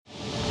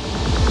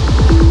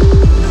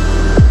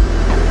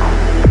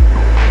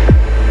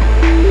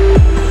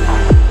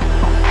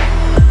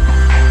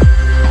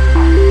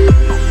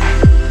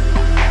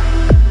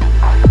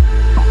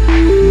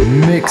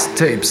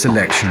Mixtape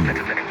Selection.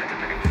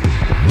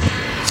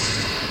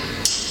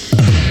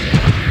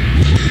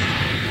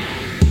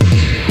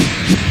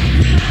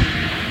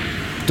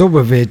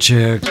 Dobry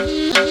wieczór,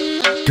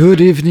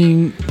 good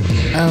evening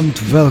and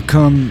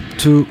welcome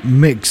to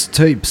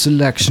Mixtape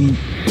Selection.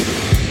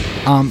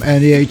 I'm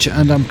NEH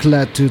and I'm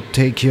glad to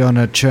take you on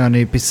a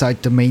journey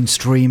beside the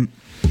mainstream.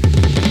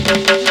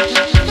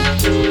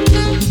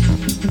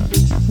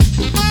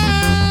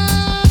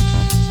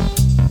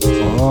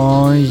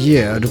 Oh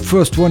yeah, the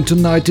first one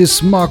tonight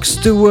is Mark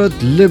Stewart,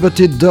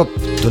 Liberty Dub,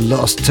 The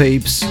Lost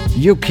Tapes,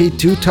 UK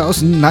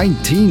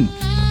 2019.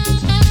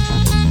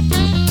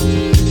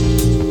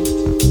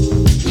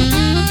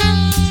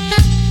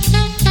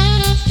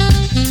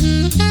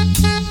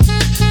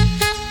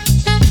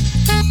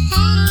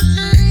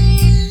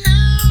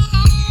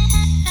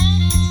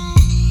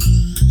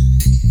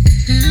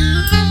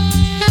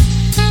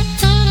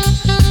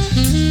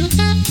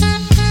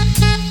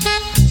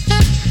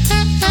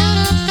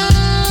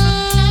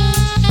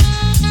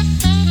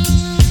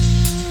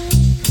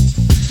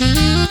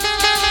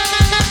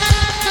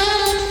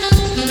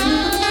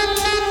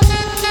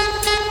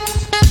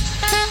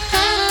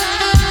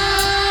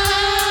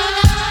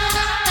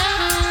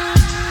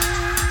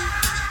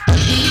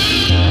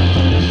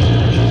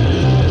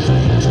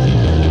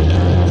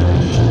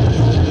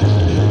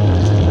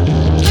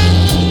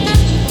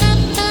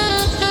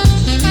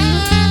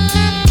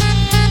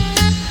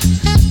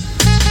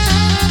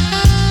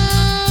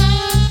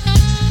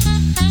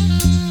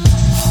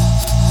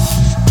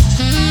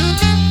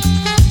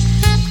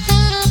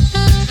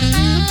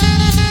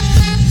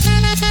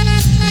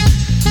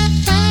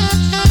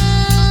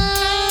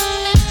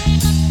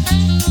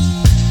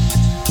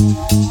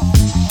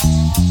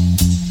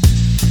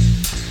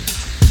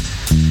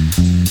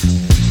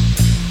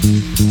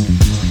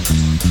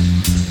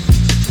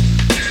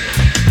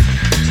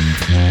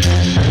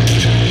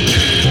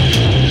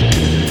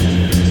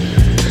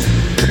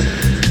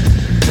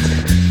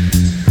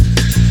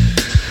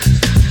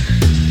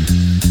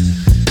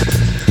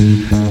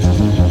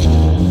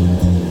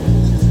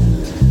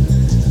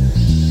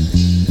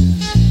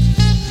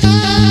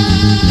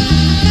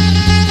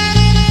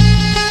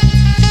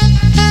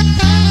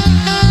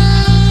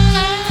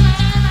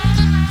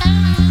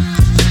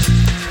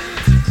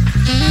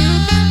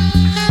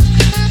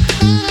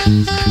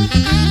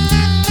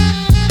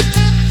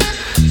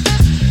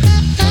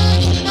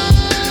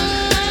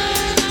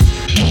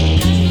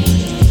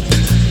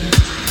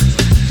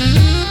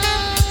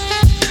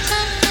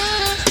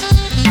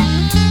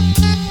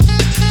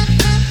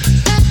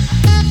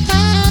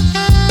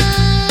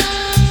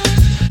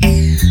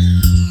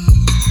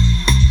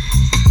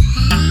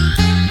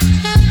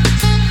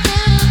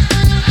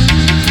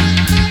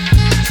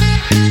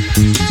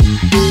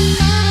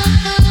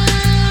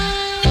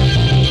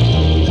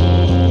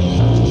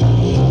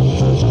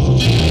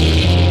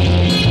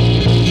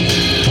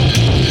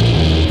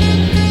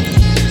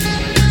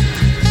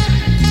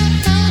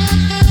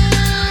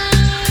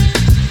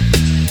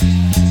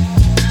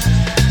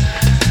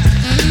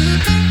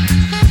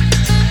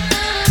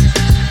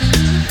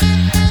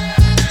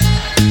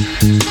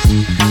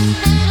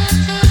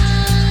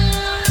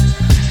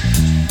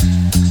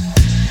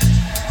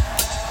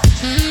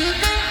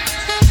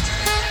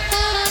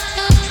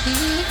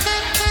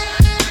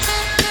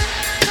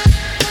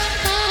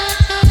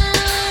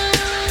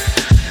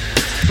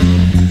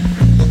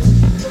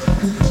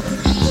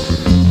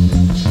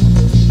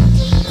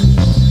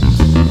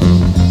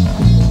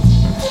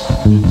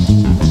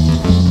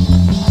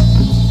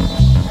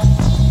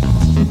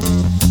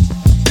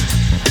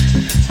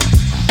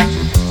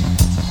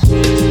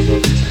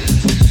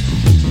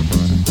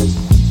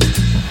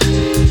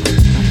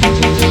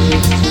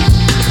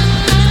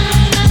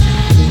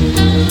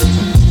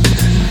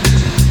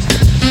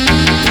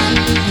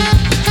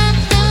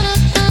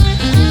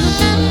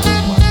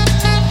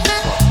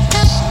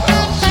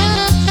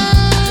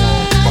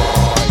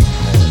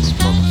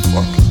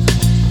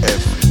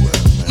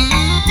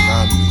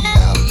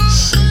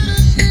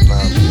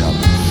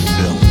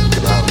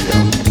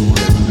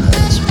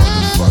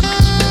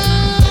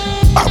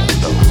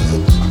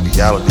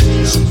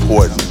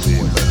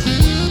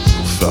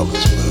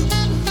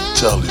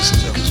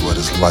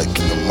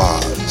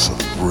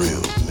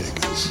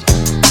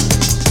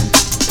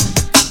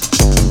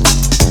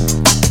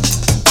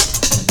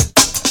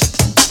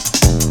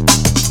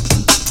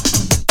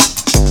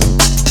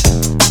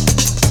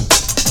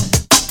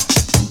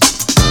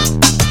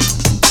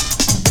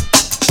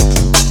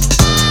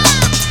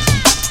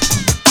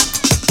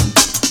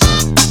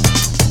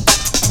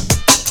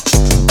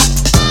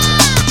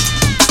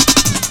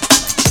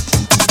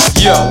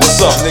 Yo, what's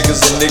up, niggas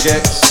and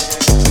niggas?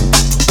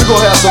 We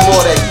gon' have some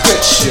more of that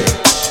good shit.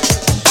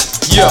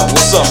 Yo,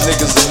 what's up,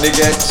 niggas and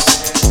niggas?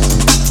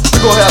 We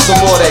gon' have some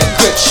more of that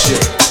good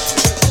shit.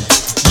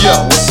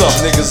 Yo, what's up,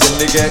 niggas and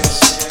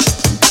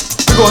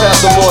niggas? We gon' have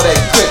some more of that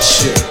good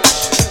shit.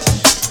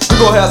 We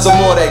gon' have some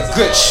more of that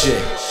good shit.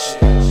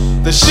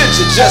 The shit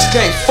you just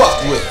can't fuck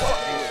with.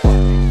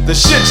 The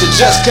shit you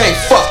just can't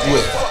fuck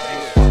with.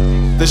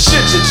 The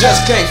shit you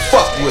just can't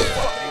fuck with.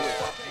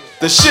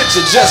 The shit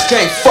you just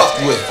can't fuck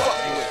with.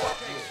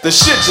 The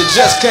shit you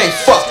just can't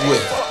fuck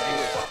with.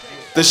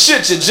 The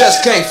shit you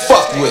just can't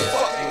fuck with.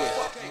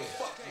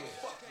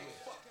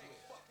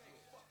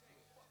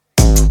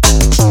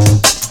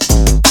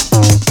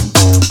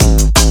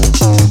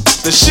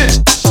 The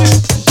shit.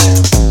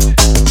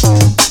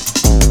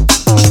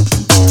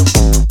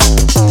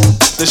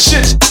 The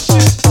shit.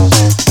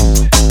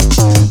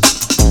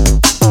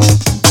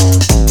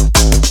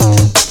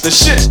 The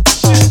shit.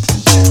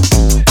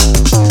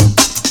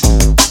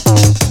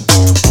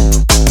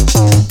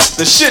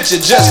 The shit you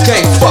just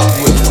can't fuck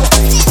with.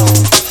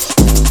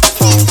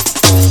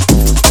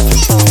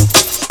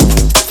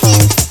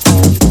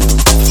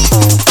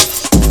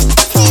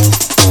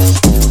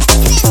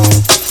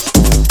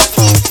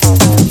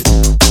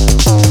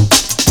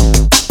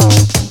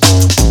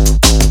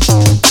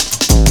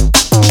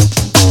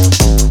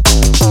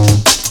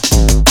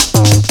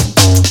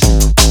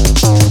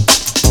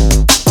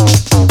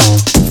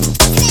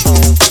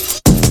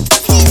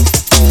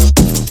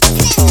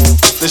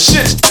 The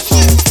shit.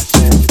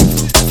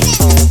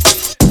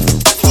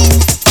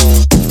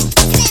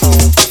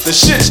 The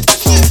shit.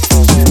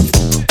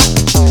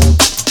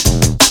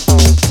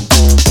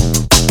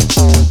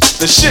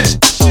 The shit.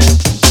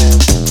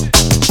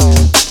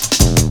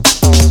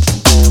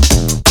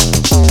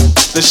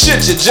 The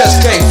shit you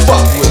just can't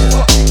fuck with.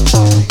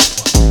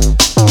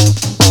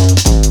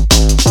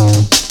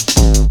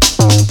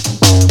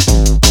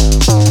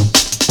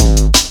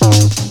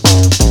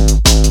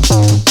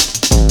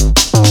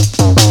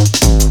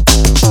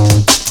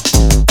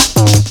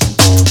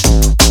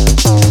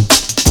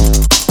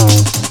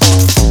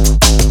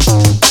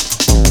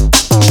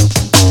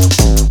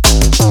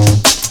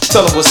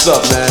 Tell them what's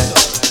up, man.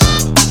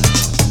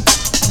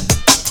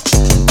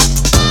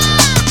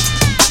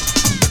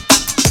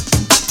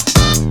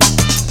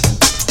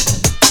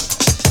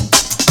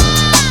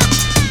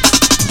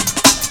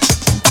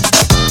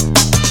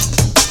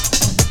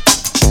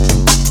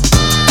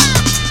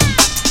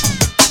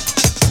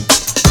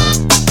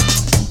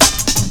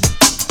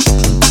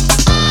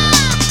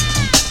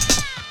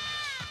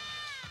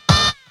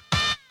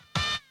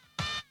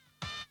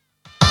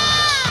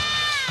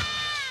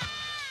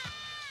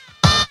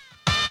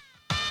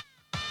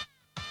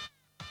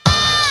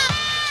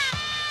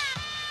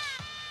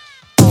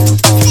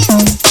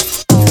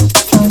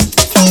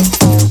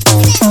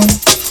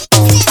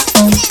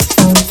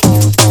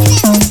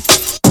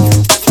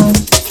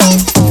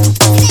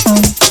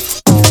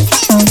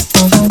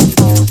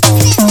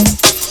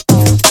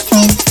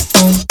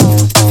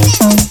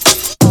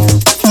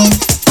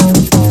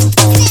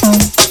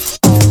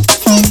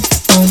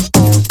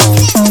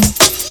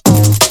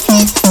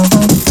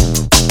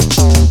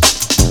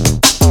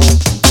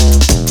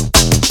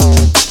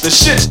 The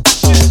shit.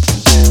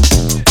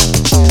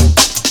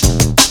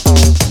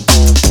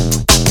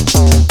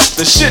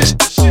 The shit.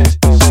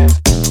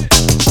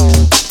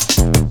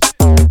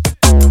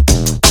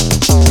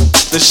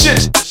 The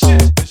shit.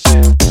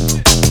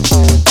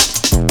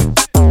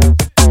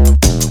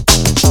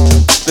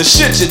 The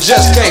shit you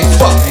just can't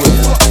fuck with.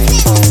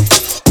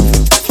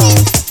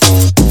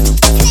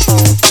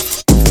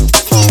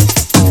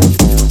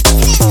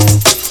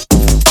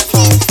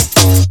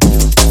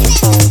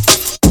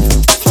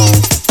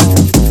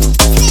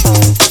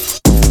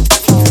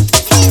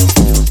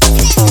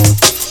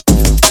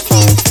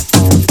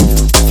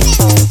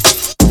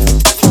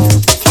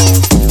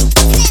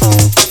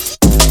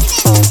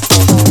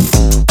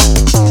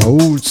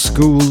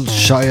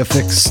 Shy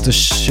FX, The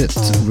Shit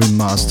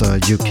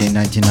Remaster, UK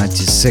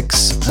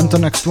 1996. And the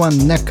next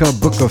one, Necker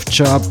Book of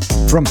Chub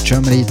from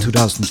Germany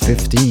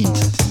 2015.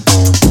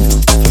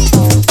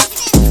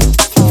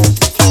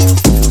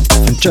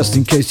 And just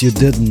in case you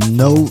didn't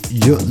know,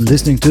 you're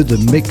listening to the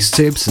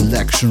Mixtape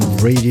Selection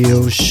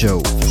Radio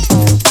Show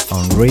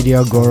on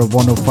Radio Agora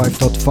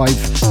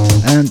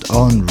 105.5 and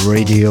on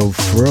Radio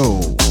Fro.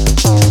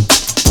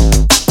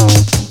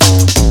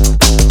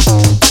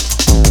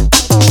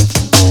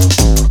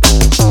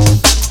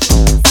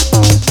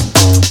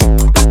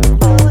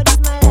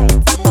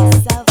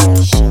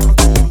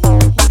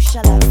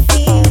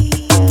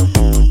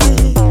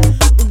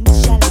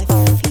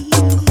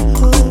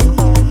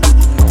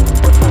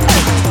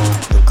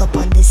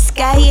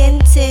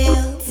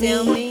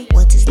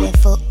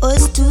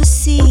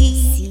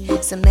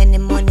 So many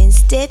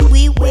mornings that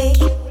we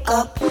wake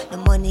up, no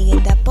money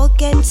in the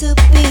pocket to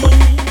pay.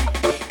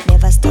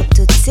 Never stop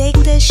to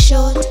take the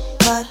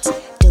shortcut,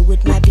 though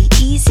it might be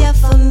easier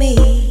for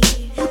me.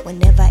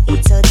 Whenever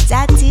it's or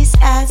that is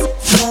as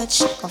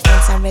such,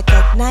 confronts and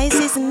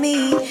recognizes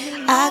me.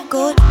 I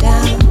go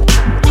down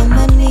on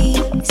my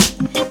knees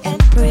and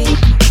pray.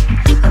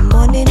 The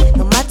morning,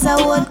 no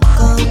matter what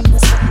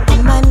comes,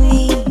 on my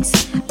knees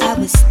I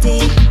will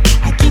stay.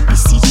 I keep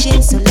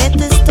beseeching, so let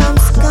the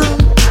storms come.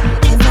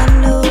 And I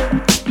know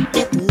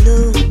that the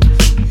love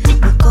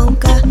will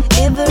conquer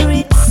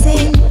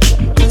everything.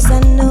 'Cause I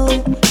know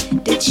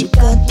that you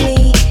got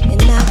me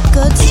and I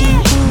got you.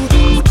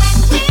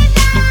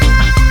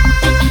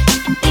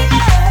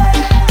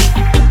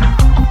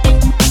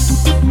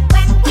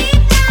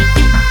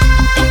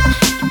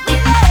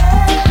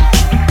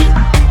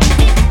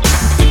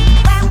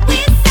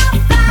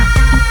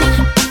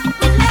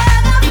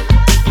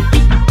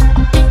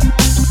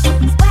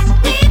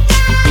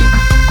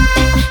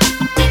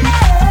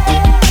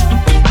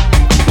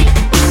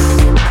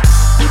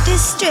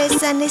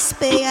 Disgrace and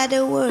despair are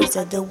the words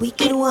of the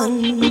wicked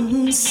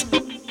ones.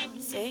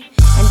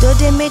 And though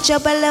they may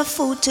trouble of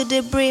food to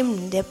the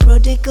brim, the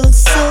prodigal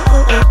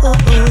souls.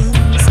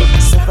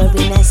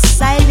 Suffering as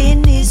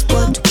silent is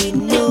what we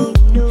know.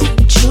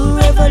 True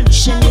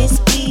revolution is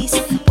peace.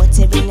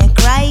 Whatever and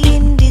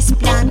crying, this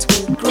plant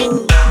will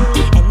grow.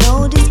 And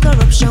all this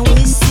corruption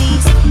will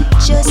cease.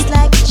 Just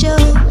like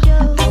Job,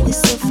 I will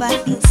suffer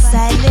in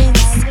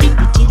silence. Be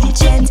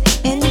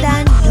diligent and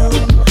I know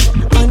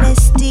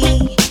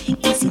honesty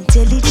is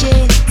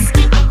intelligence.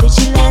 I'm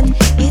vigilant,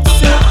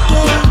 it's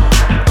okay.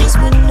 Cause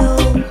we know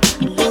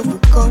love will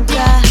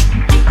conquer.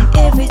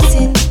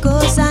 Everything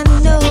goes, I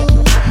know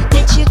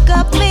that you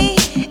got me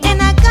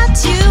and I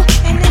got you,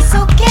 and it's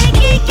okay.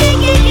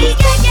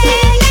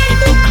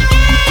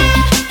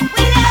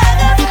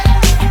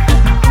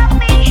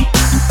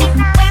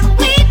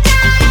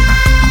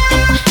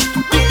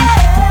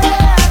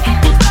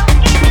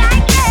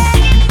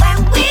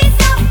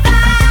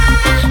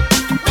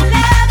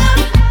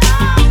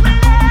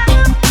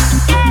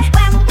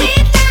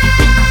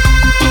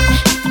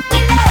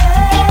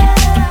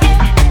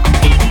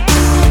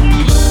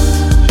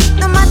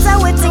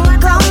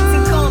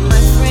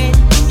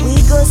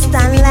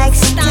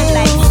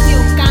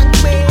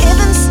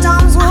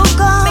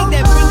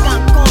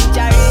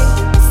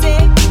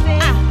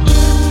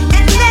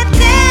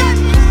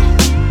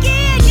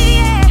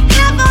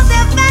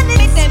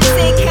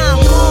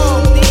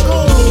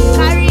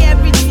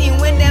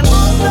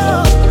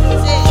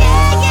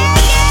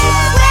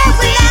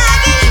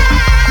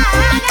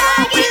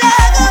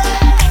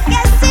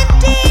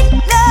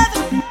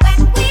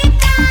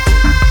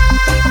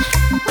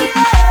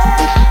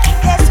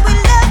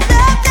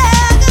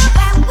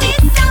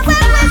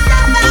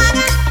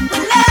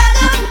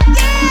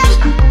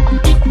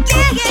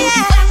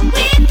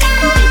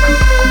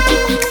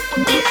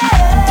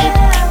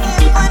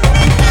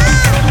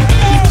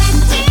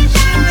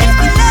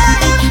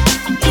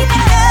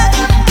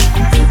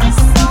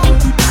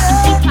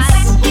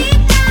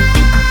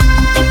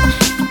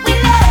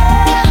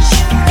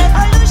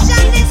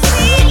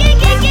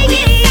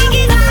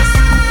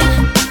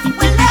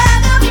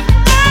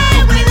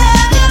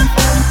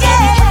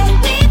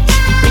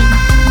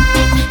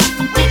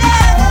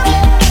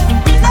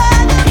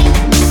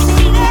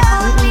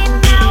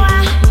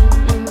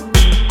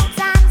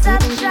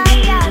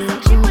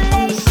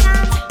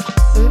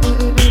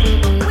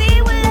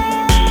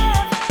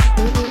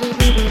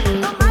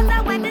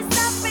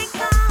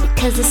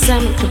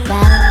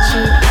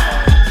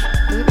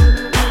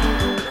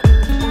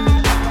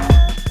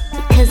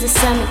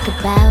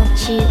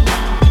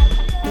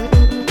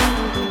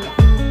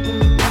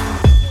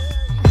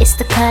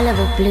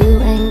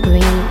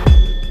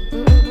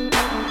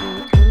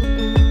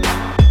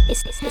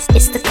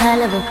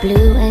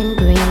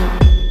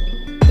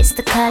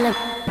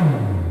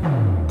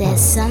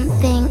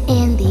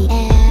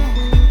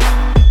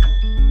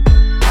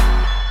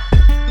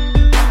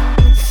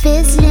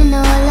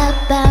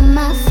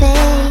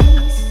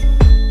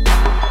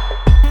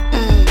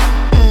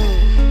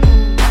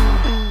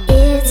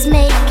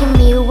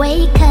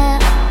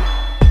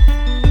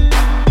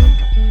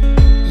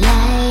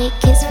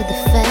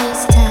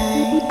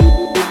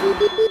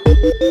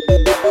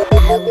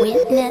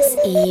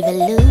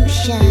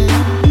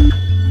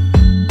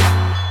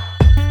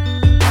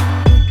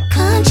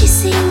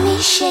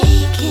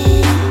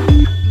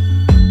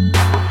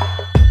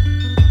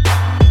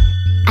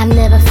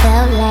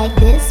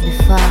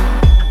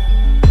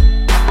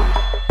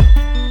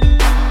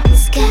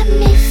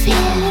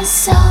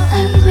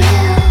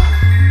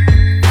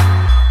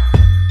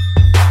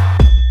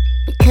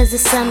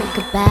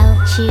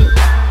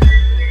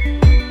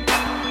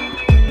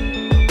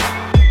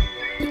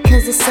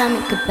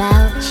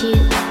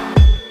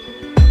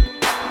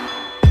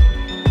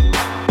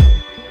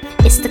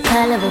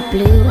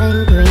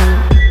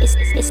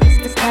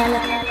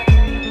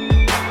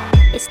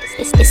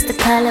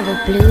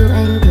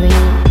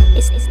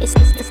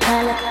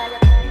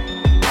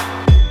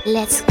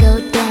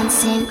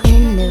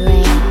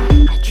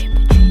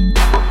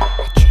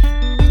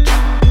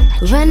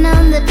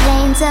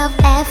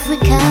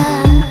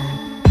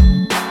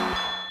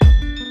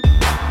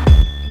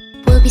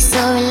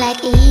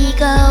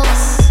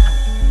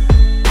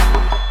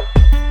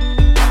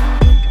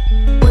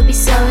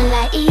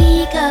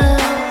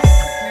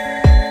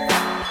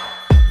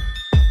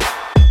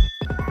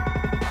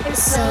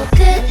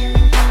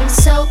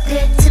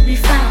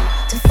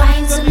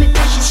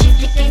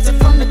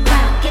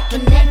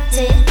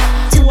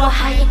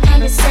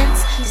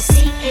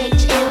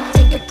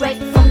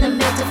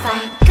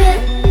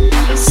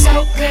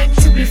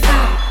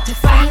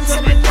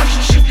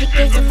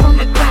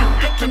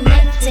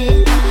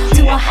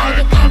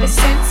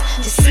 Sense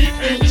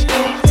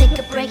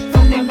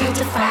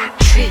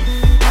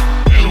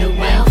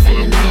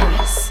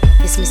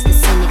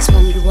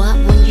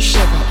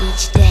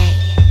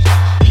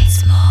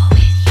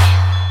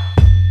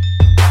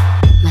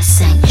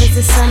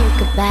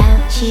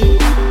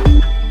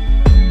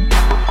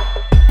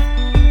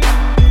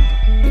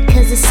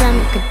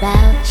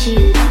about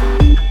you.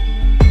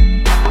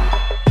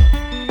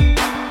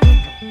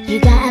 You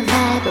got a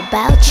vibe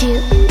about you.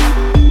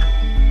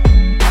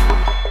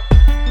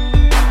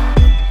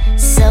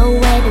 So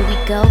where do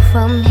we go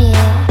from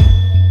here?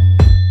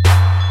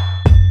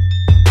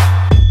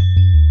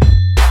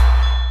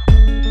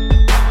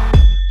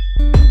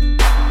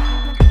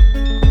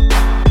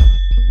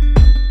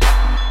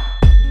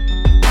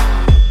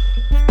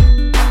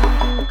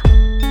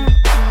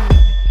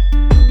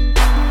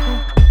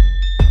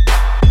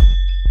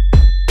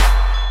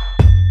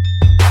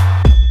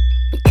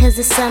 Because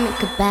there's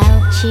something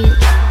about you.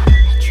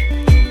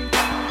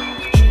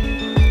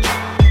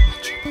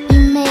 You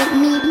make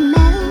me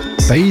melt.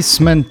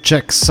 Basement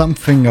Jaxx,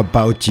 Something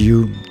About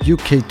You,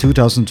 UK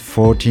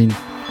 2014.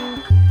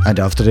 And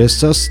after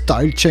this, a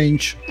style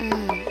change.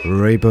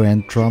 Rabo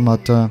and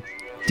Dramata,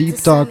 Deep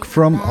Dark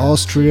from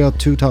Austria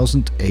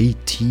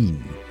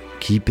 2018.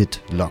 Keep it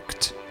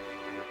locked.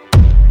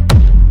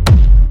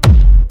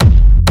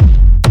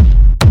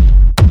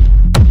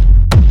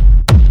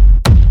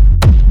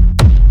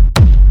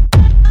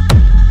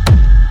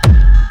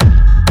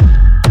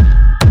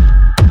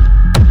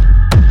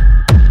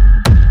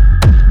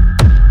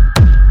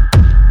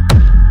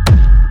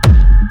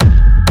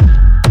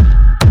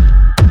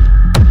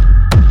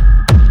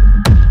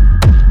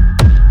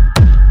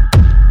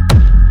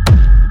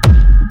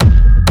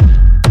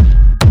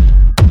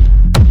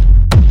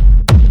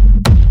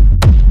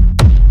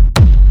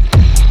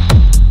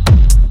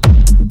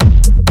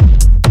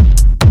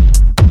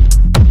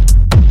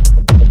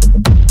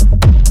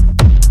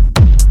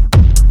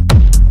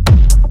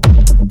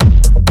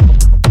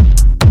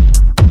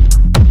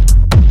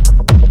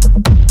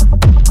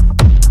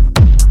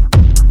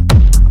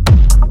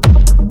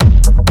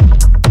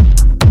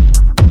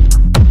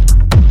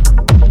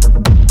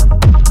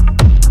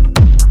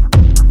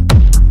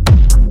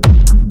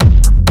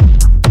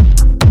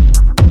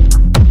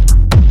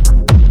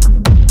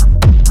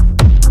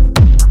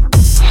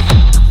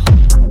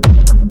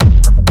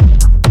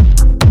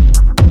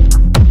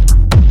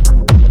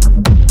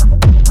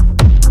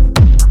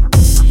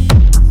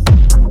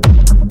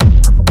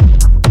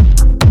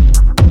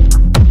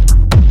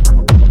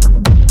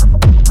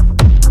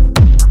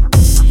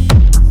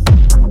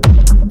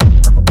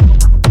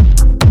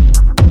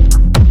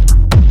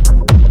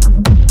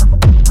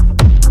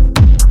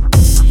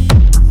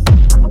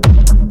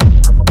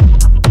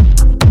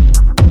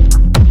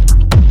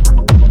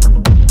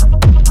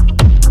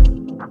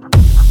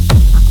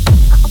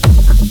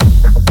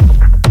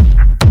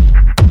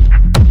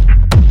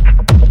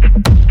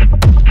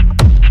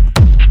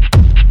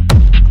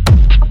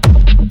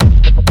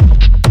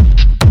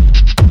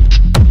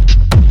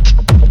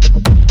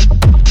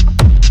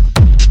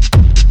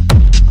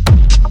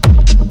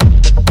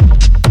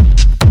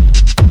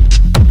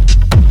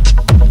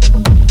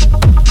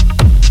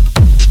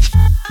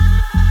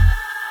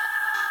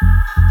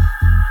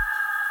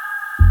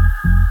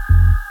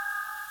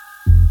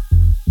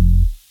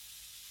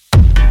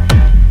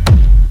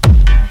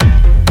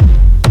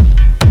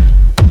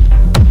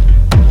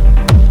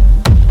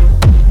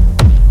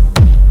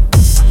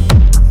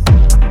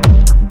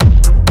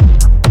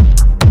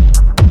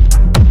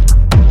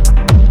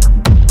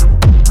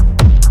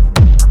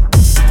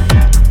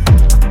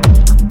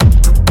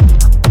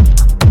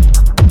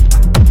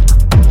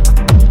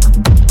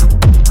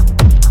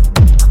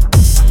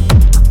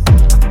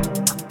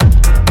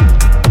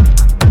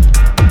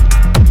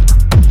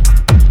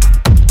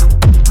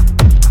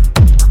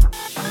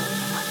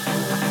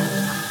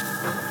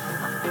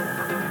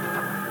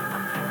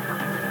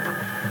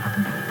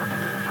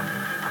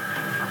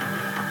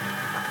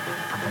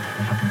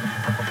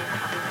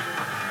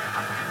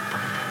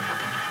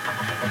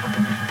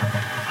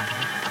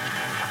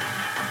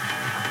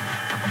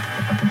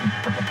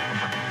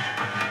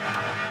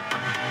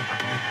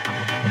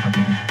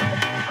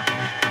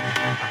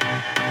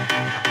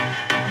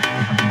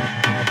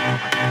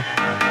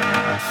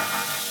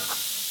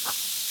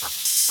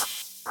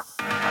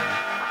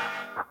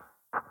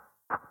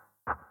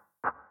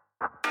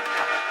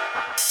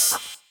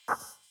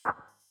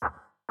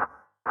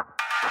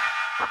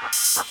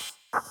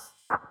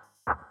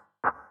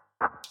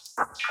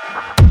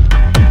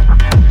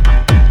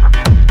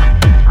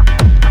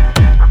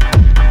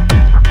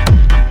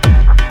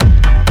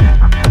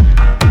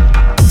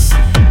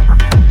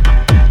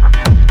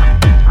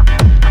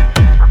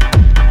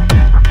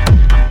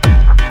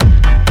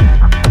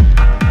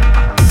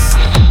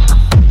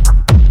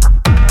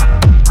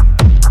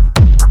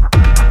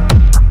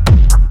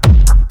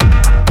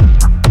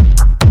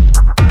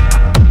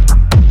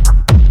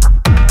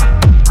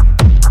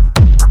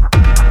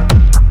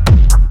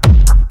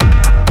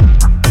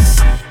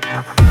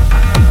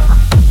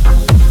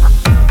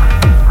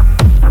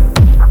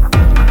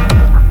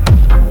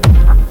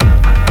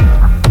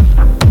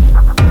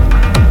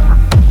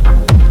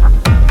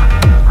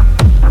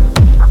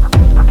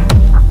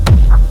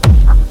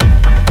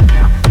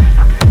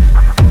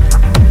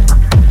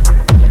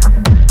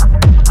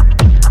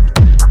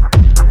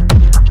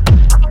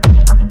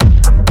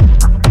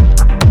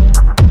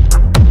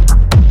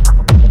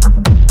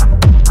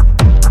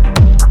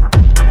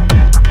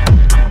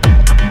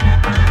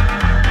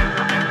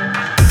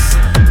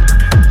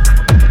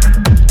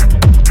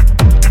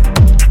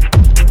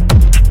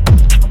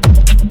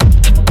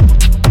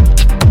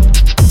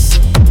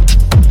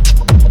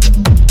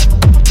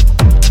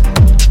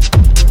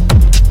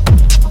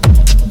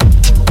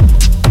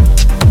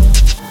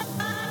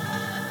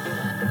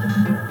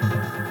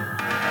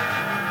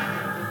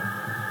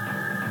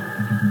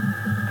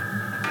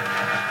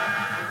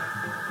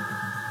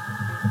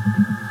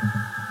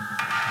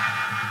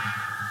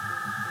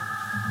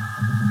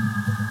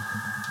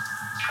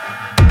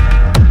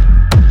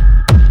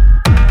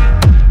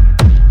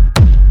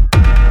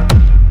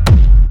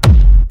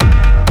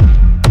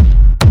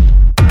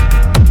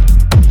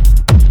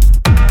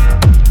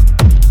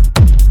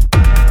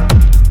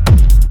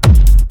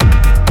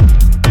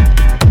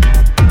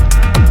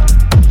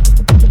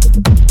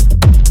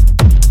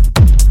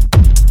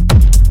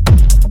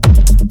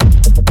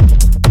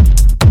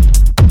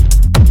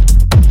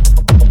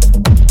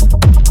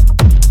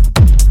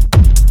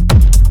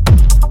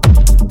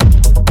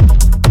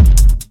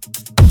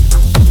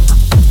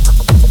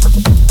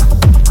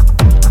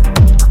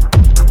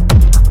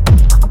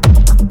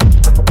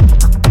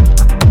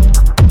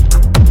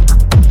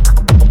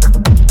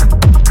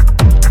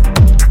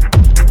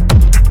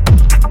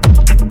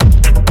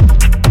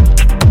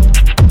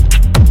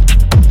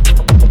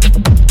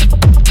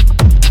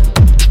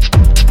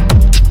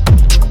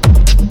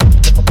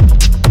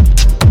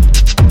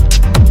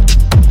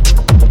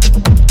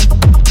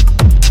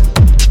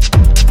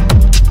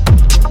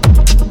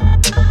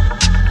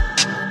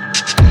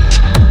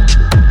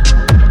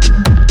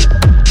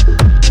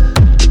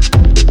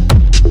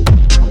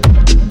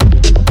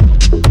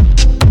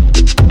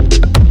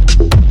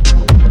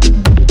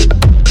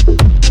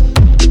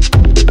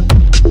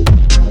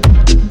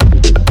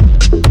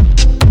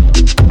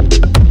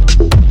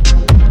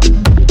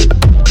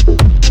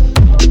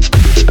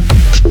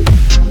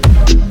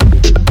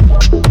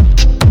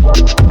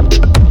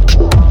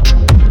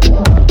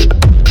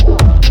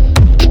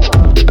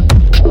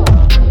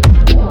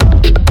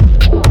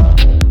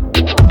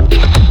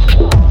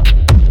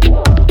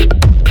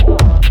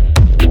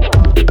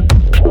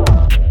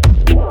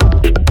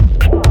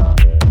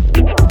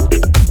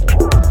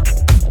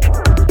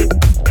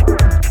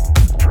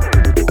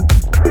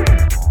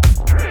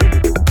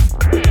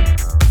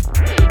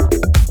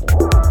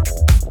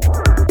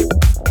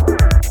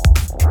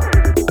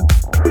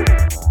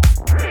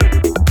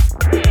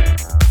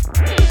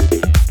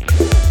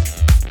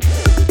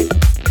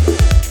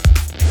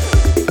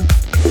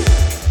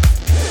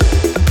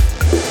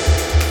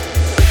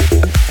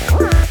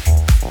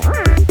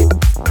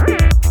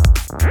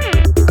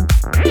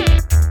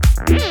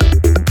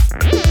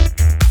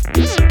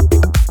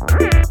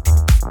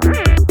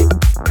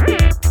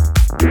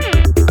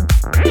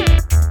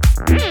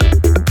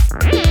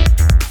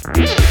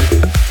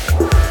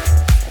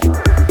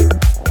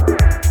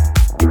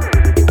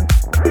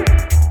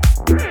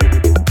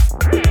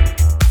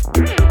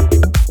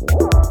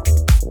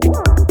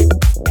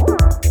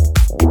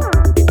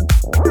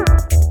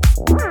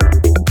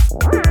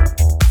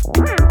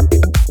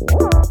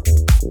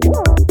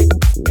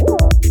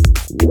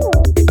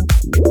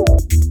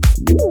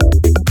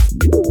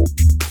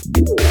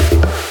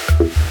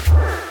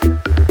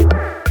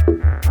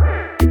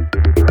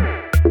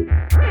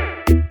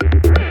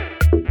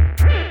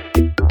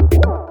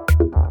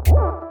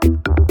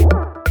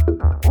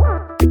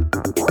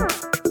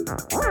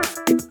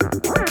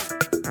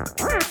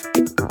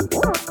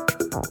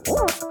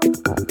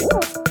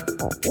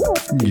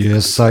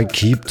 Yes, I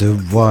keep the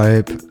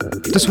vibe.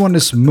 This one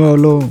is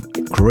Merlo,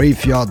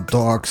 Graveyard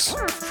Dogs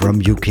from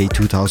UK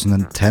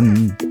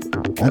 2010.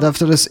 And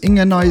after this,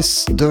 Inge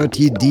Nice,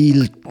 Dirty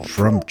Deal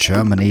from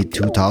Germany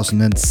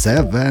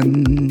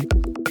 2007.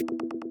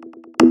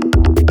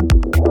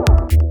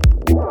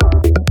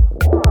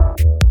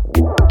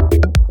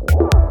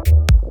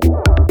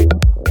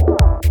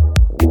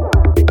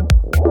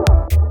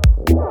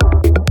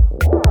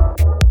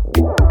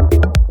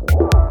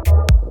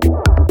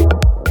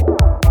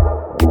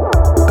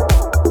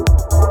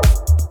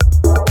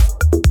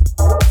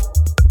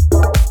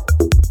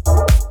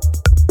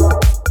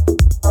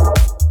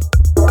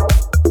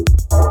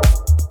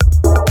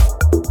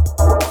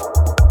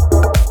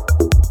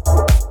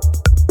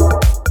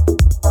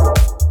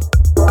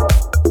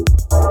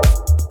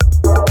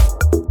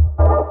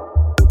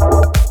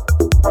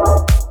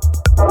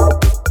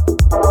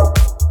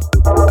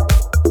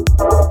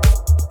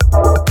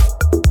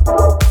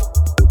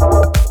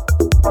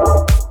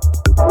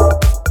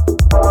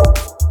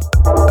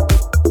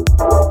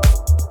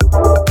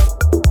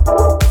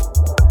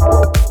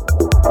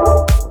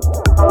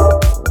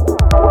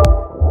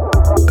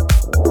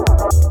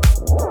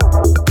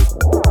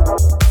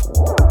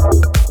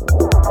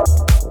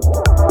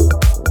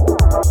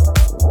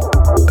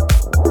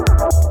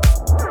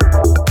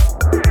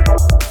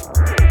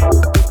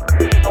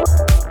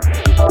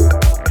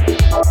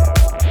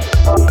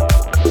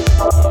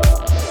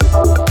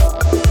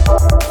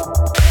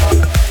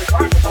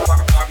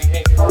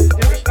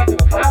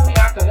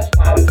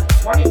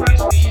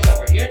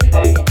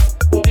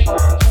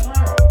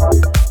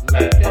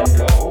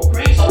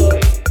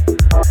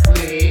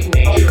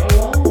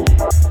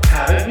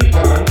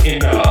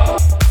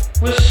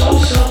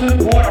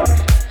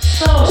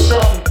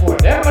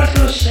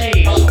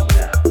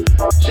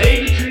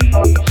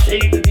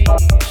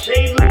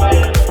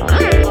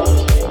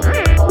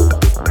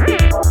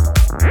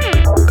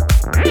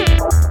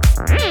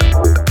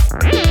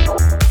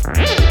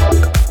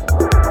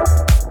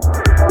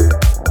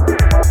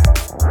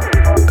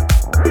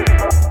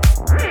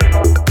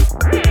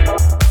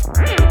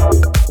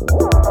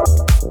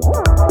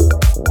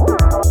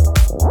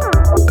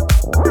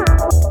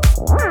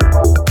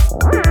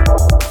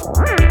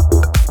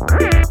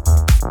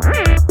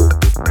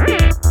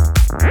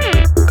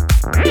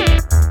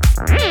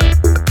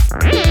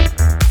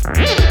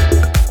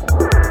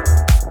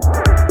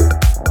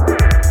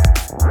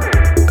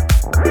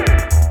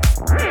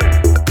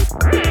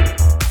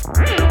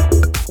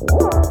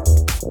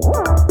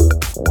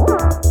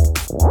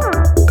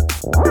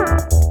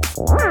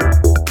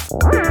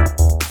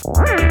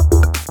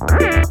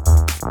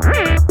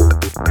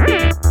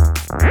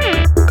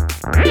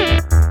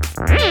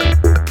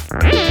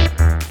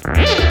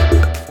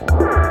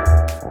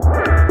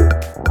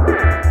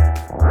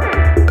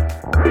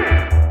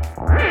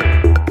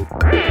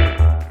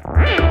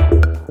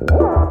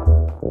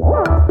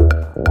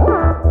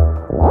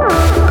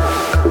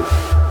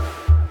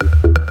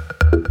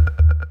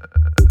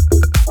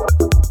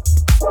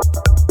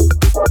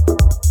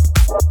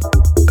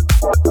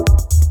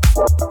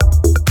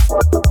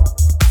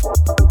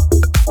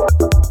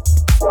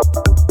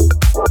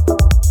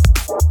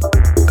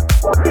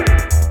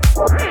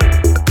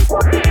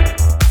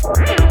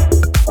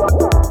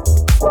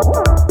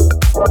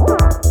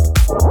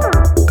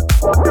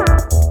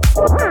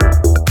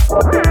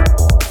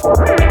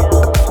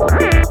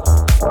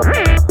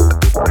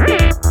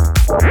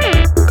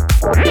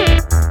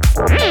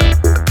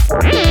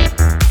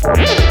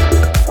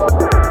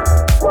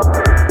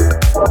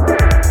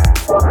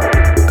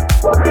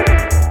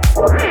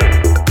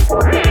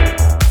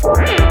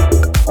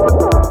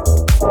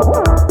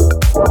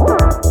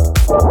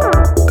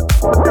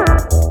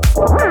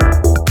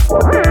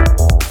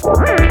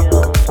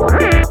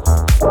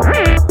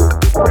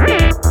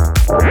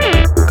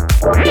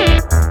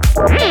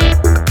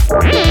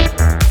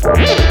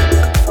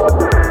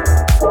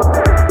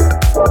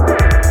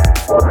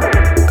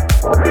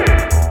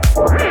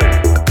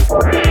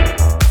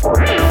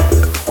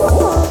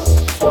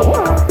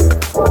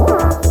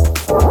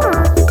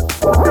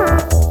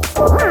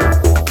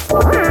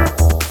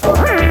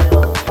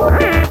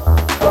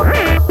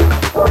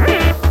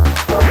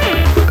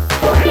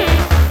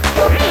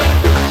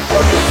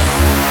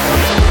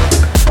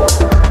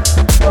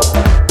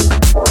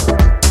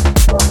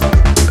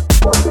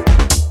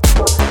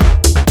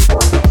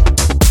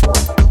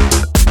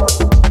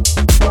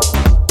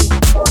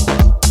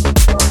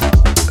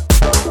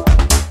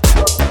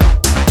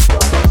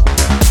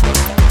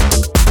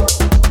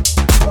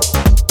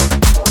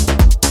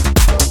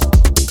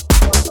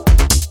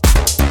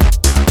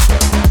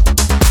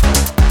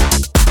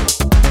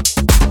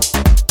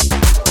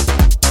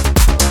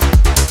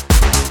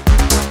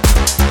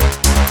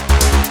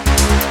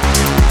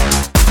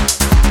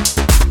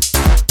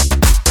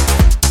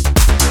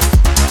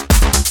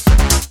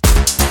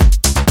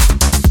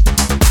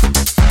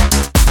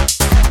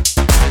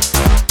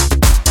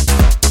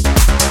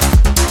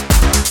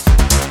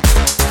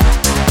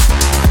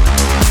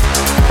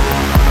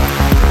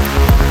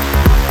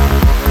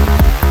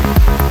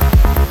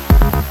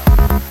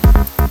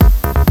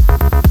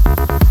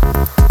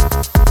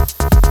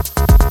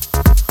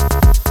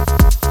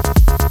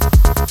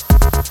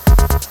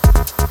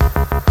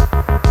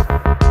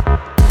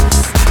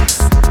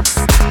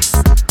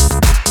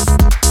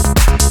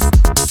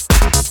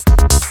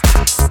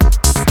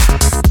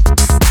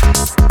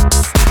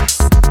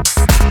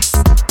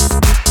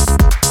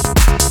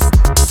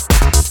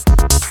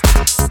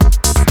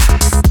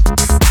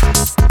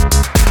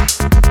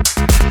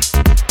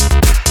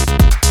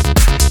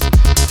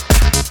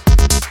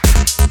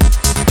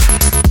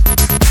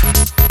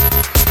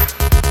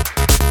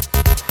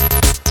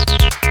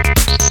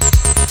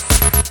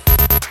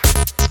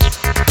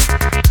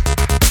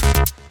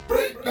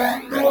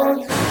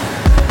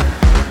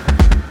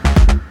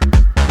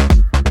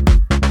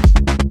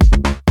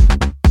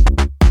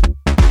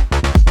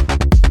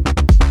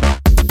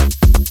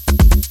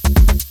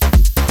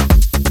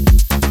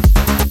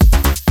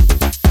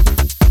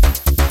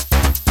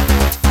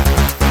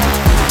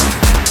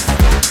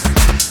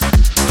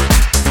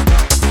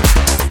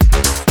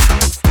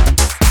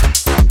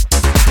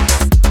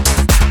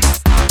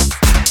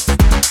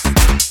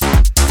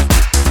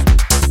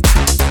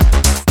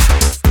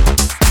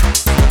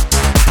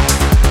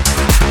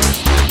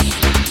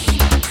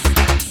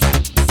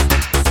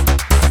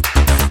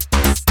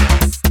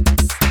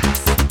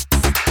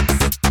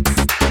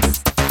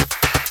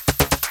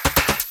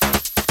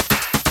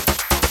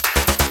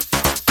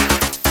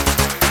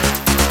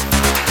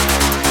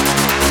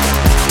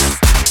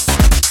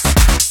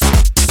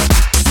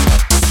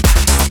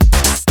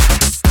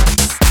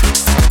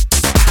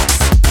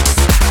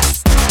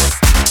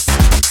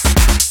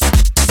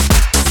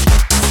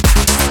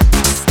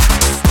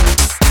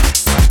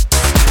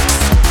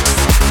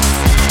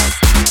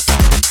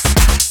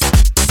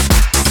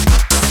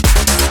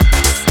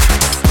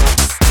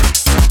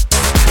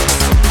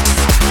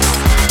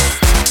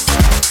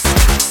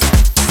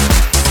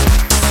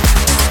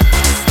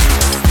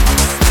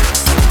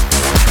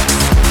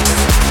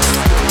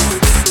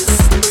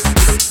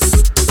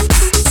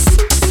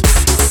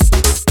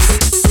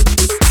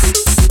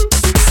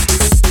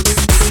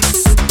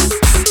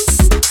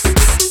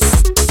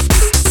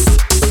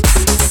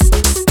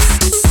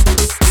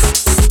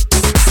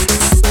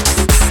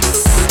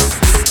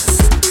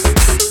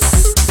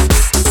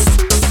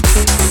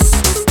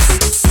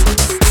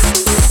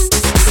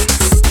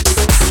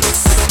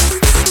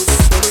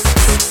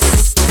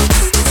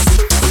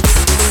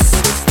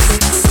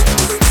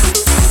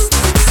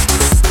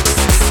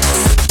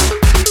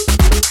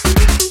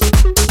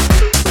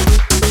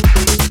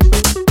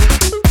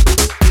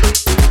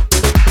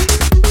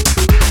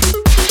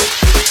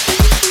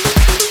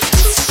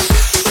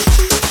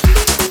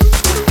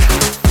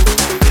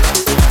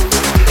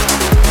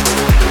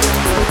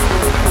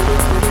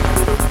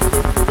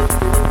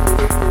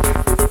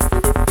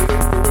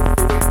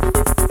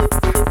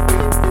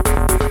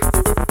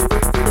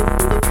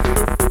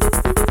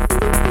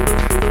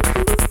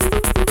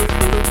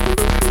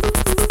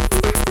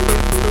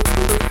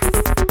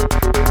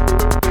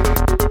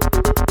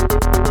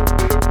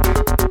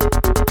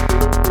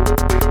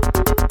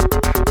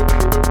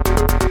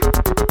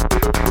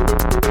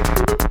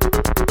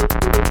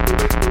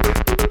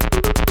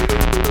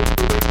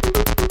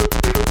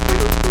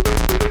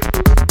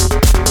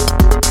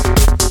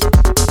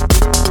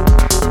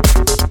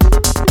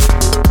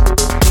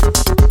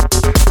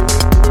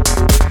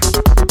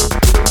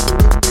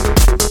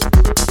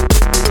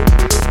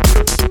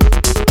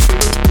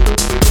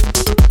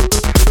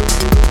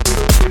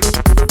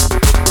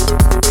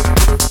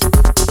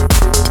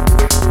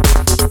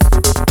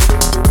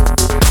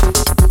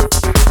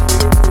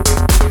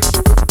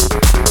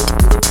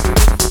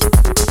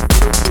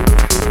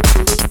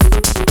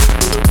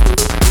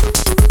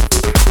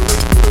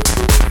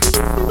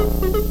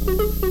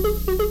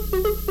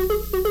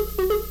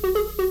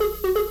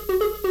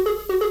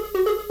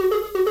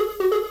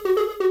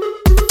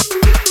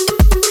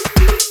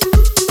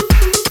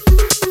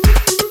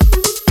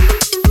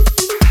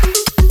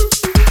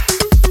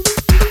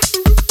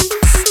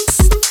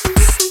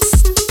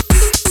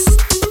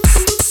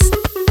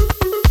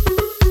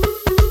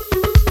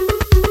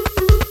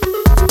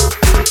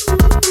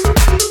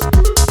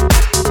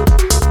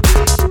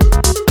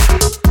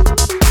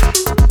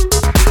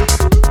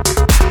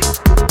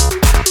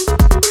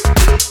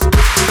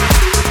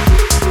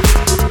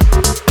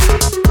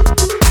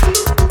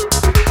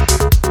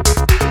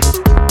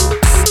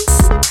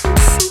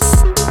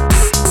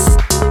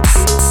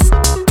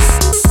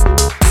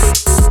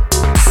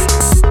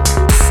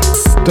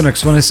 The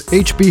next one is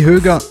HB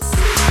Höger,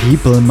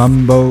 People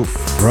Mambo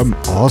from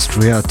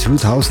Austria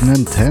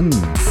 2010.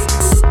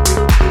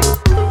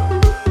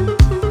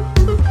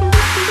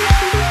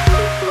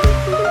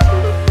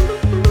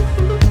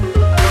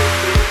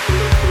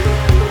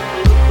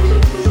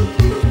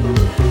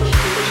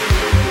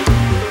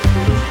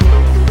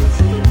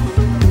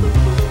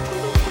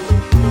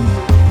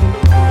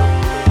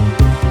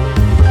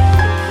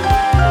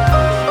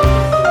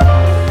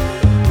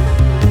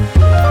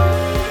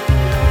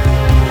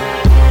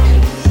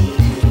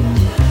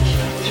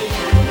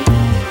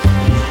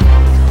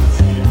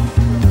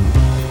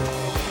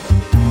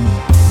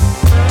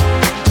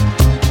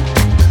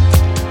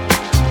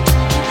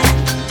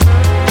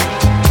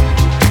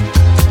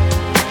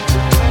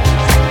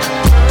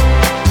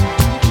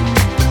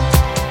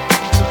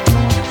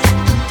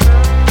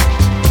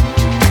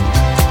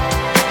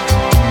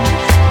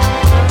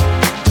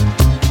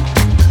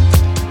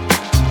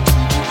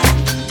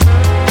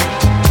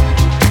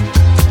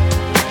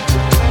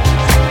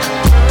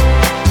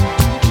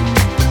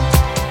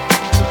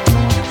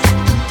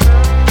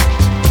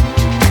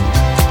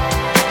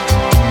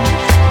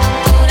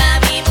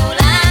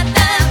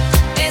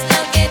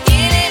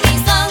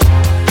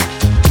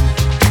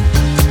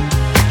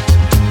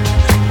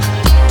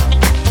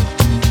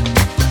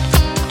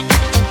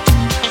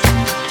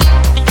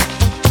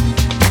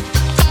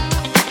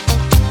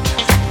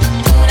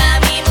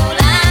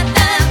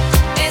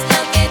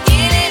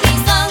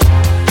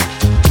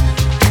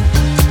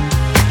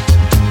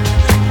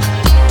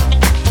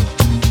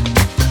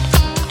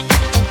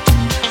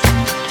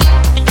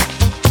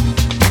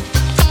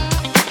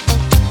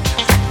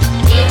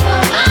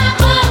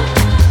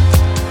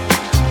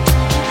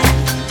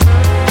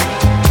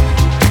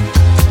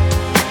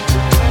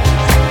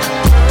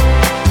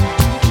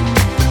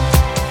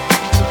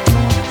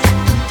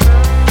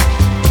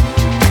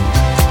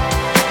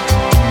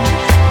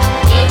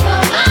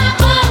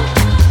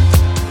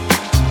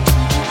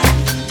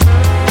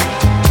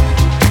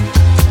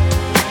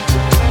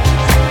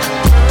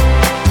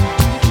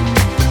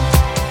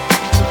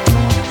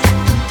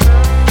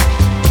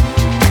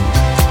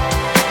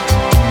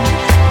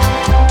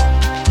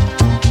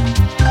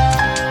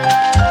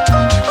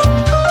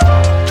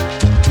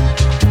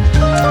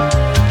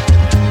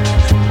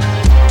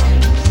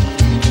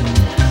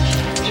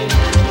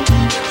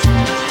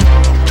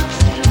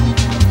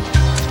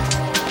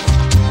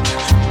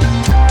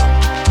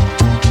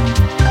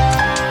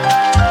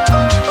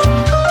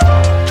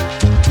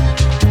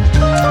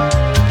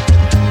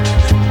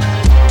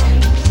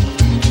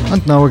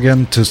 And now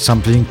again to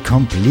something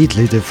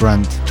completely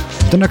different.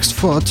 The next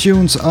 4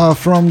 tunes are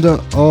from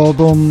the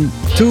album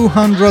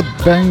 200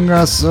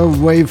 Bangers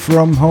Away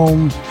From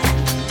Home,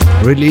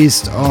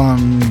 released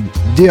on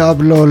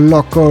Diablo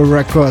Loco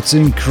Records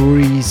in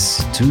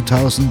Greece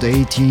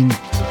 2018.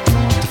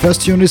 The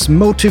first tune is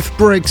Motive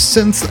Breaks,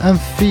 Synth and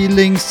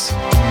Feelings.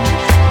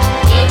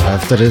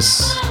 After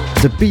this,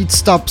 the beat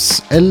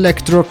stops,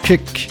 Electro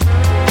Kick,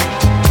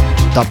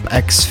 Dub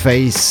X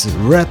Face,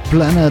 Red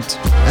Planet,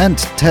 and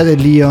Teddy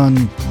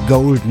Leon,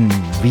 Golden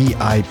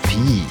VIP.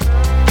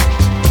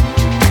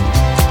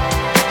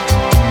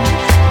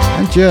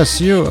 And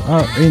yes, you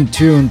are in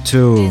tune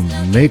to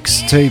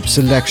Mixtape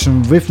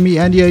Selection with me,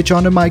 Andy H,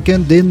 on the mic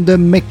and in the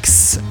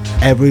mix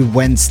every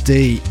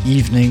Wednesday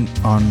evening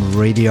on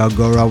Radio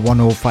Agora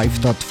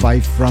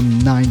 105.5 from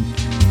 9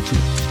 to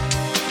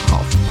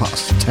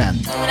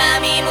 10:30.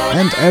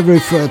 And every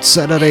third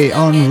Saturday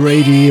on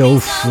Radio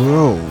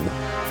Throw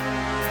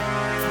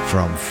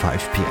from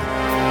 5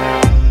 p.m.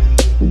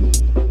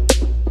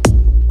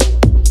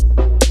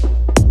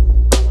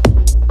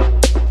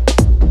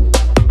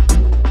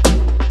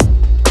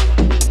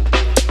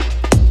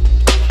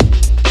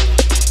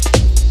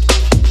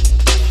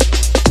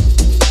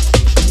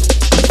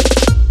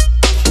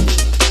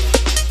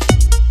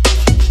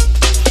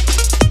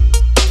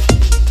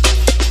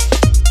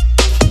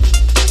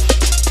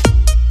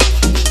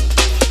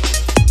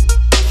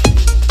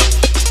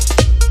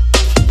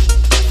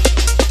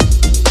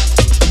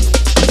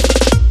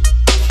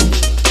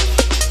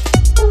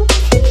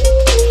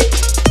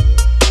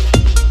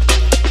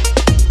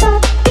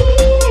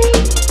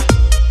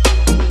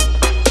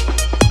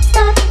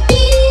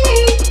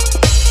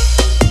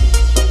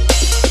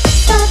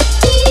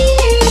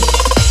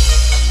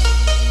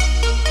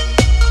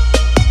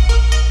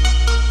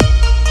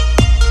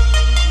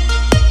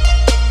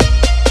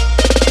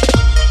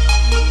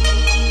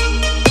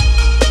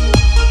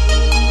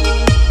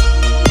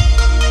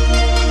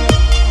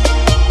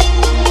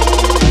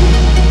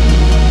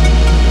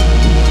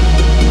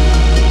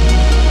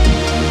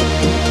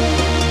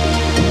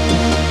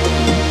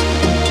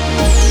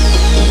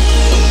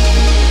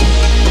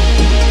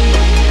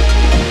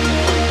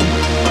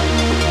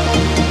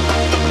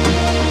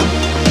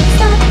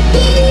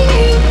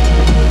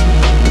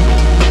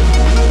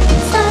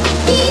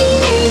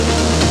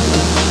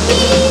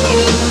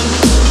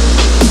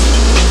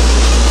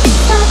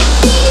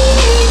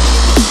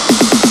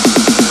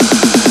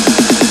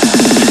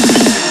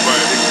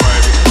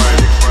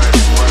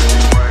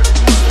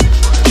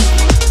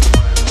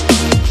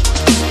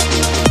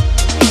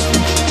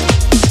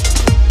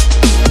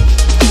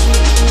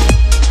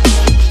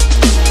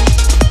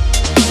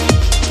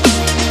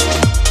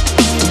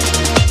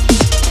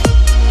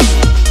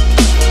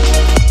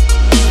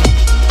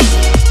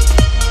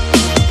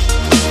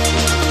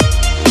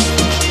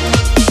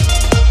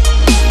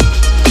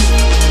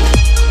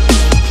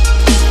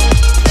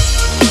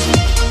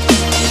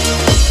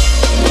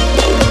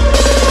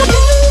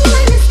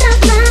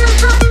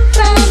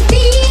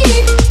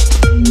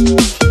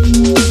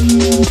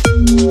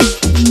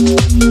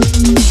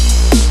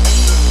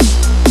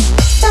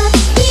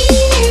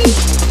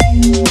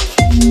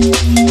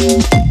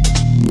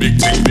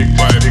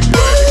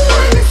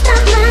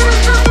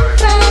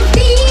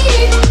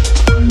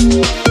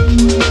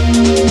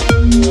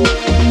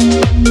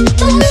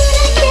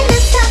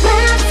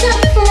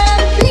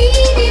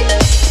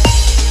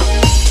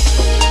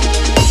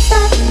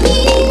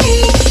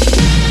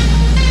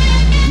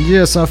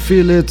 Yes, I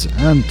feel it,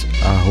 and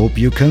I hope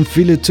you can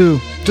feel it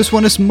too. This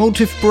one is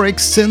Motive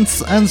Breaks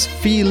Synths and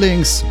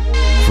Feelings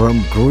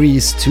from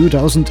Greece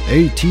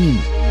 2018.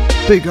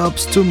 Big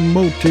ups to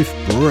Motive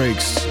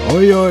Breaks.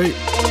 Oi oi.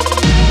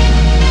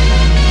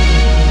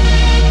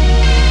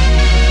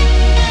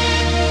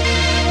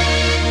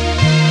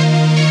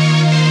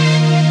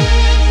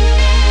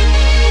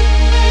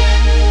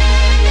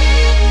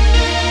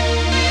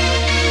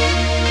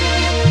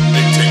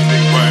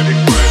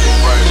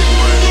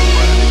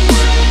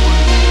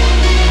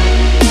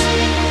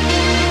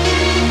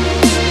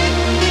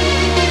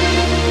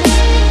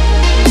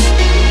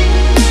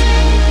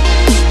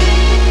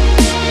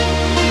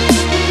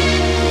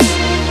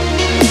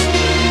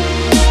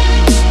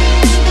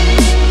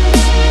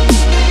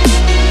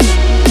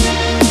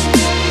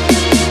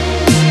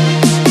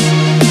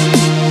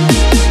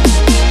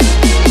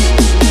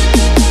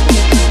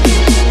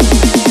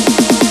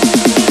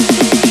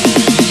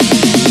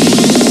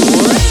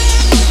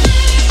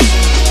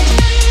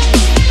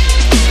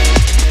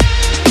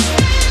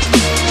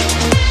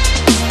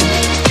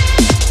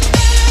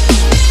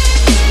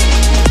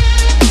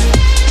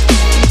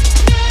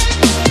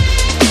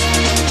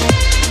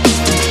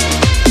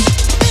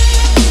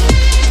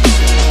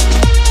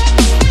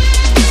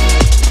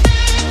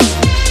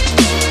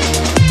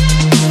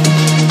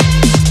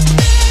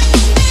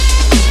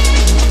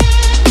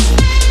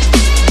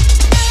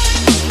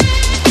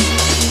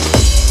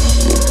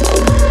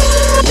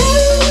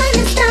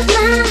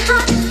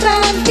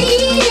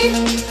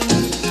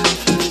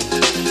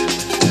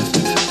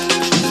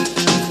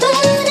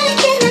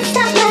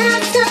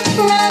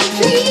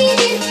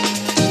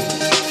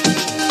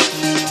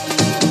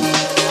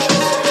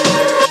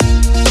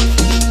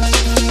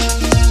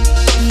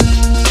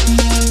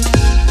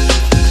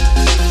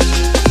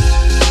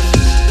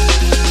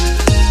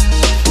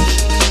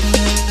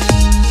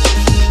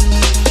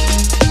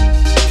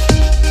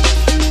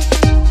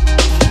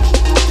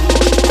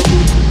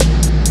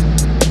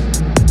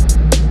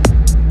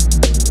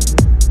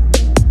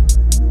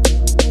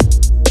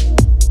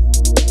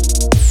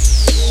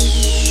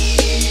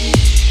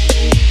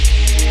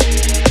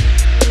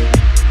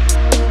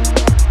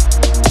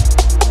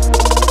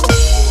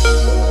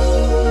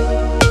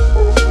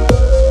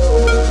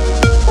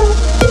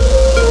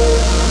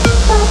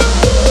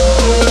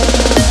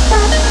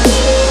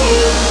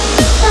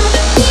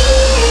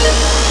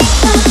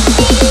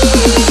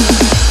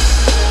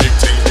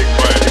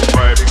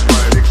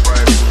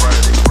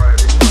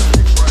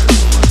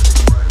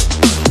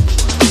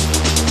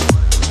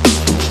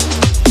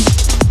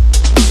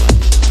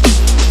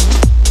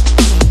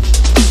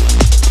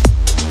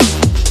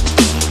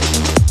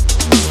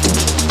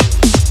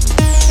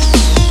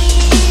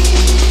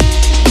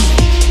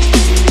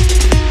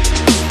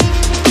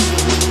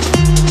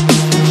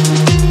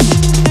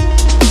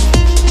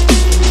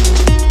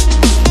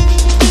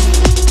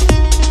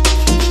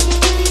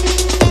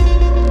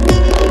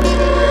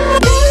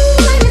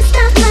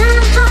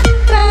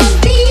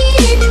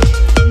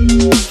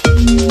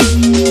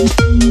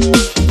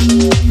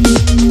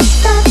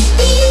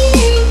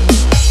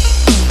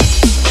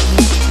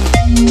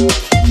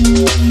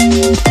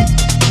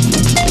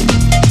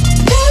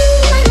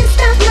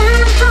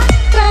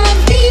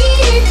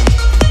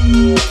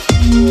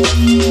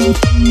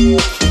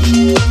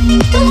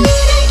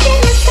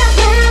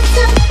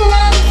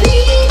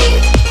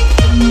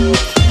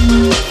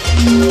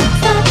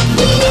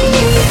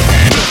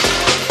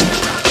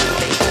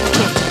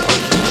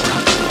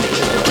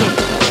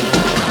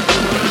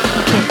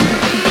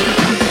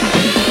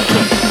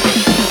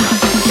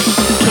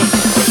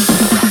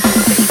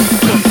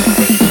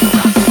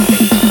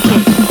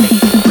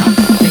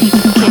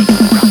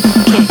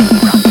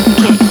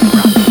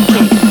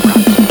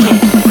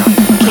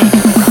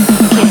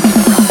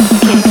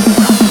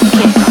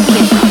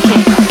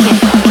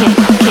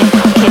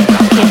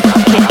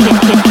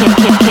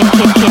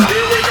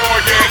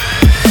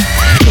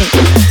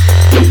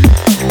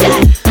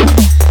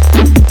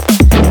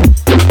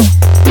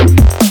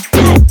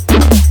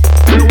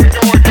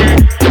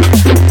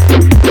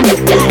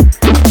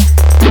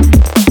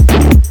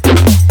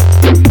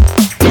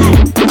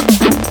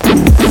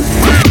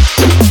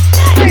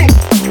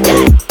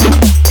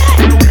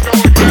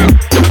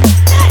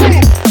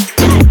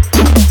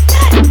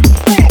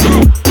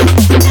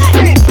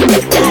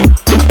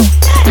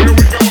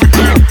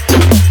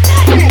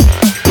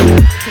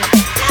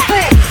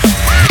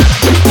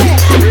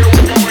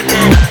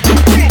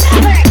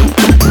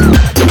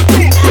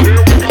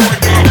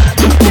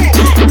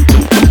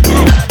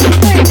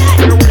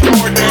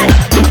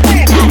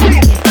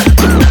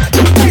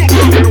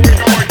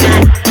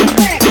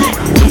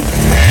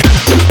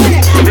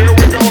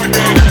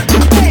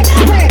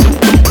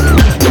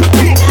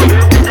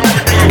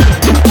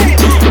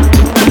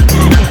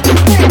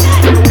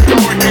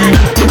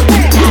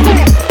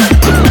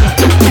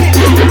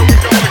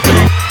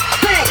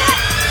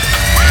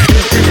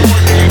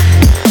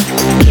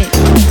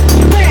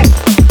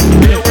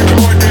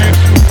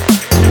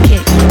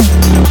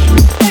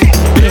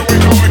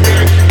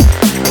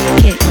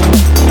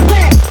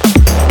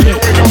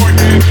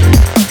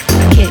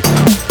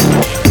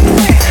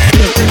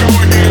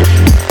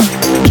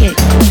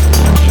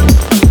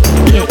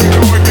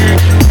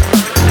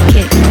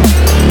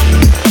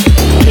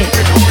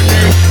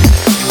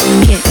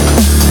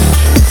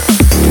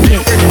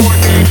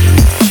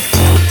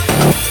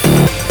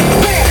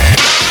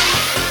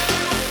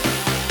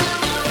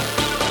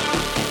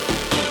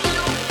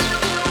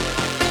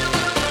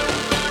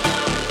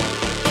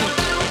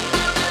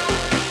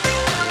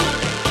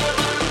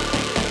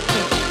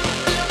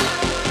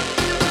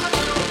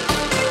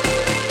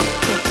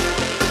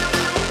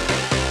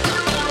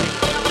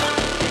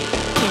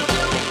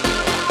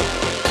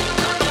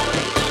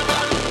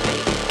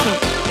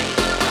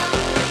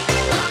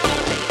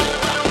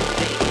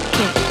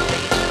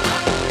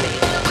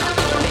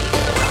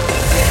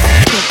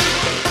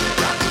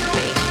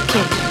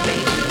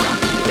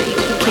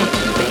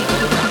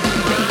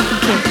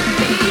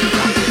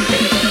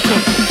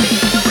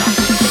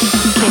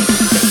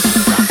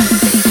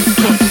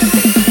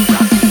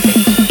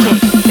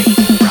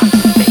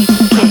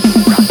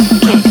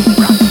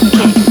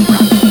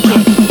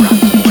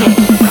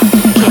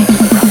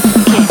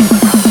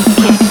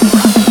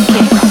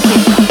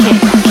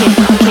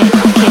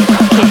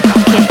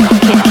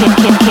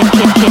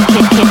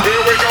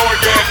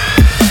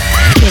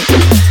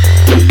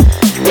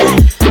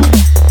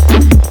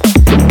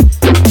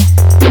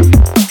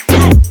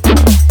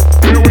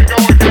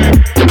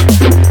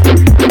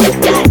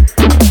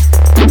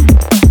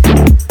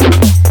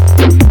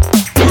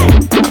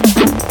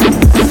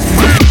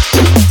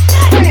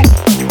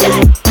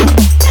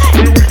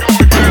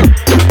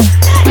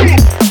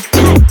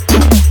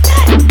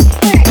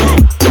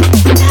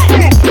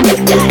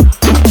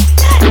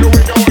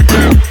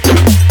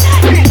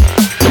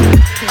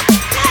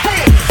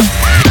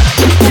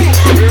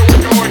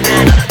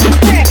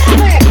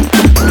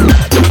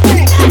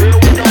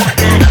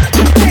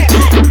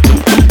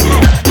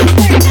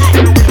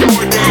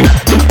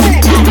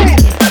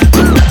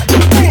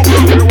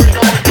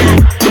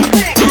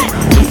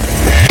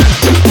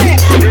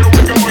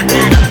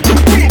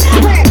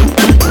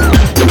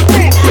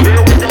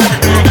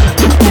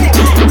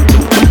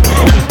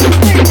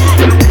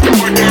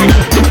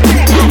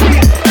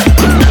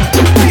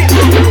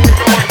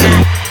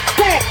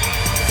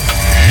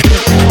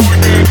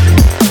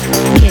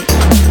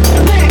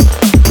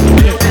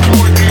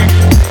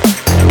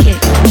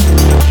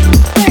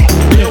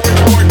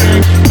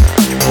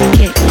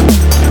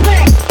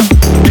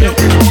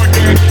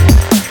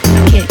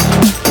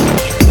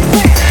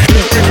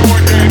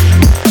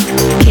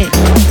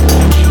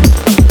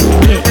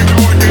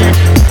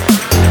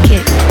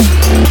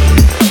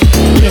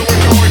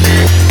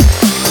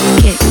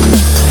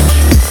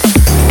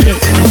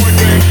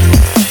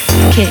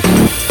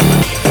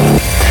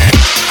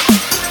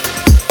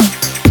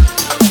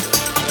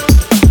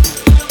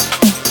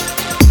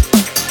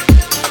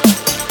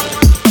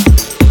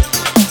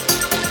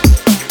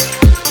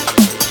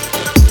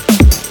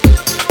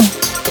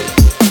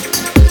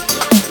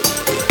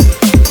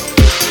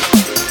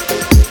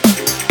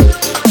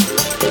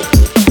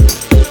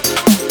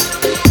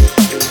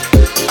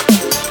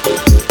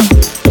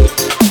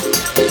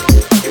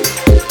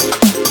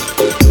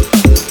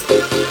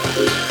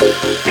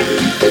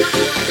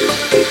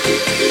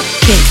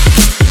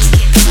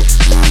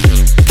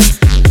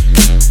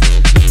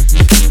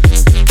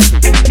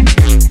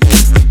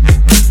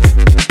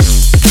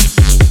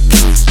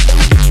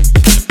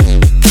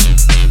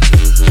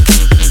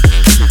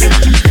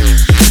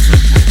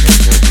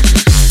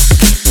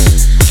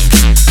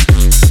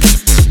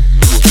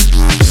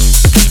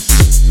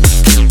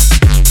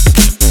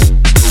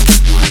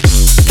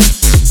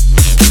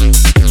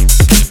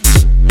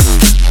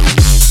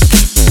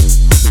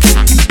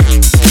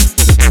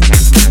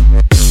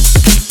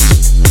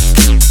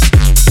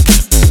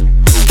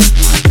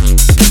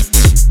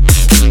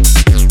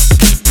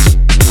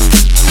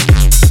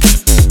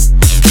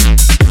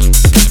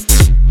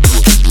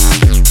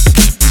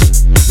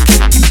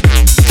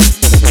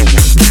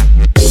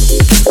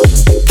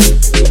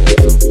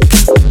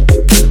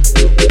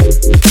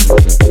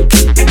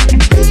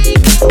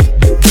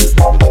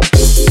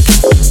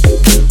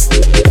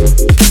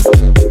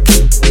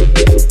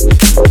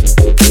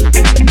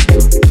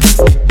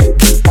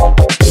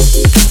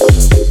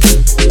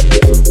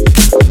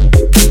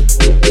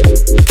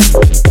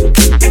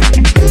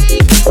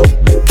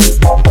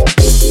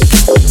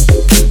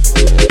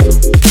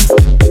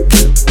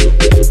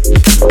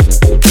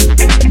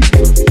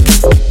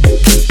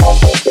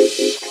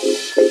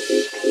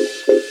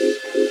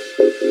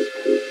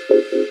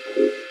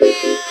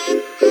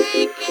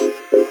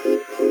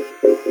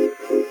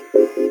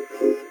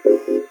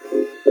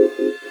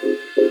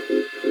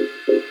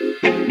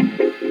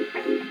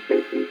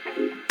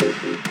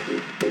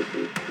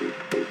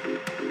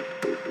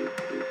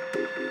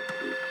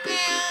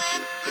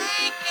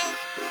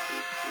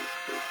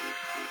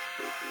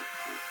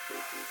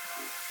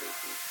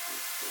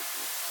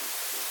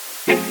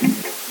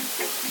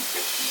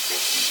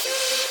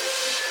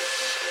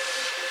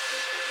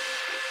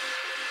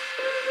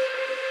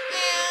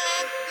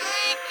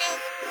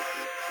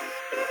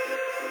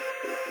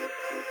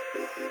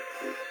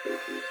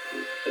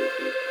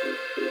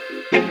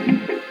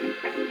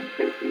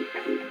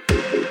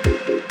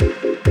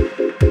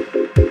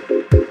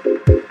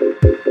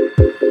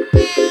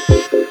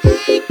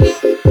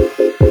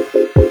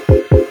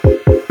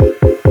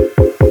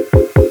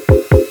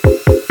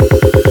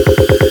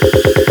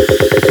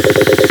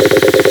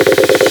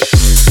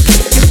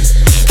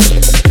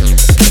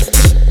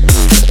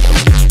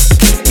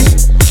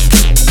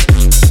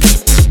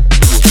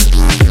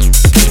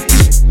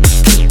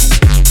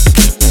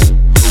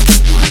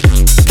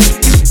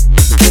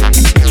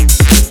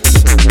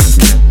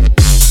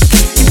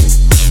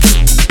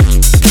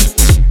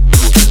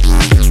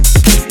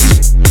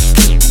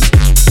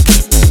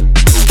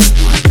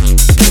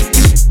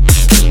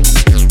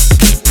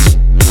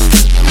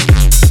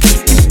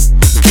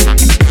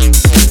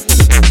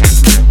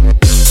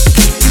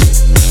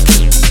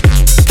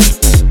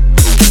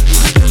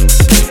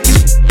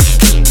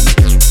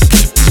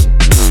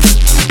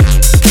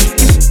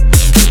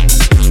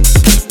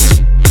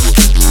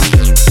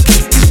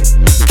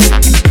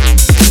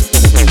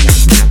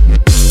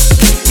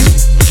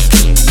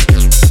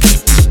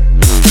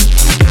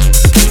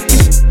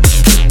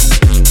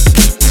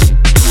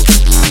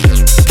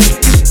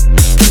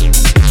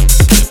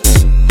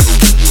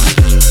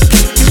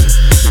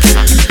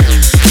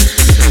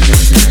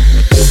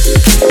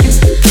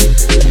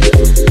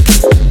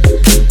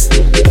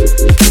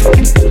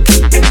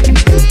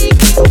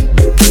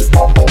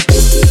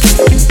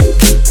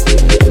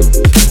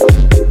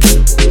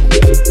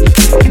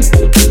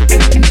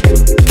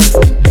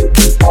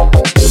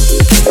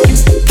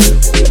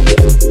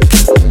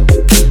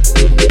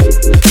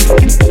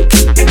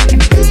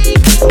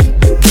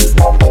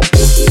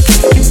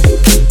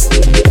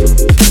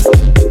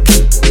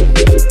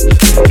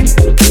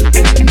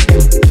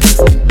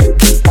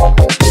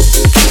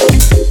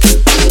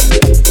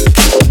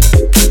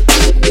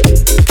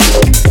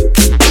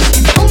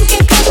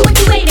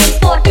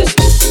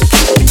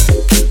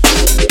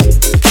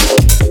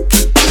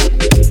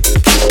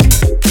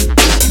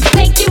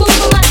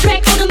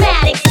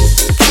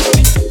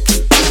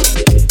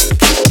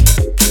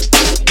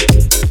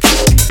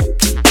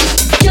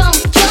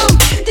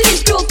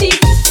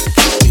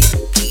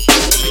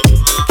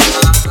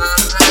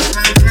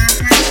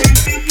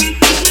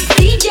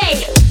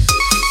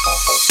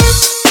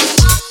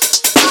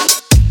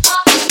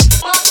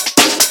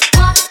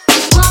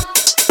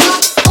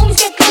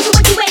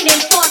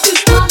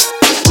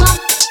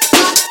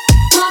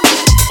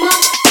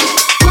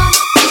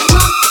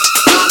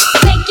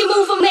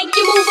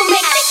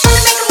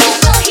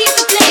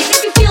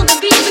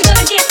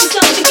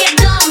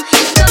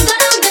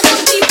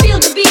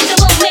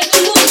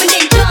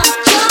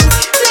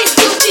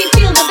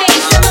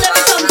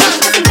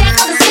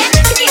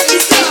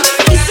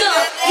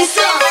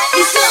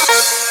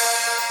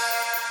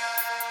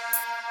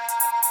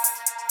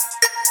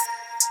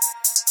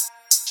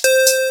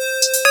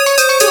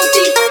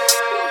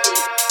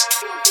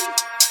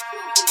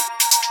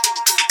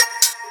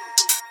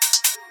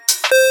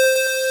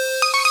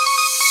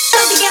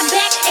 get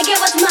back and get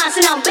what's mine,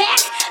 and I'm back.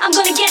 I'm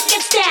gonna get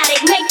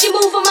static, make you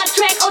move on my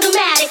track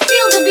automatic.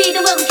 Feel the beat, the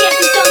will get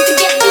you stoned to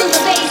get feel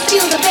the bass,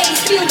 feel the bass,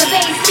 feel the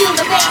bass, feel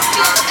the bass,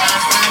 feel the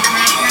bass.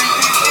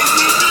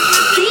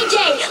 DJ,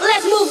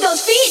 let's move those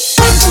feet.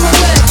 Wait for my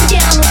words to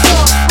get on the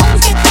floor.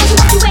 Almost get close to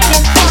what you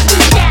waiting for. Too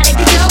static,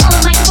 the girl on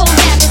the microphone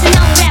rappers, and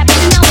now rappers,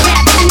 and now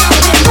rappers, and now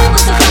rappers. Move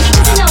us so funny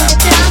 'cause I know the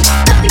time.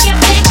 Got to get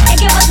back and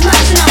get what's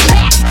mine, and I'm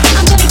back.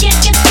 I'm gonna get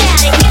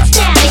static, get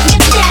static, get static,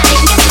 get static.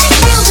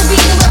 Feel the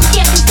beat, the will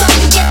get you stoned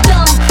to get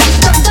dumb.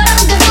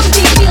 Do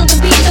you feel the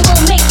beat, the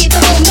will make it, the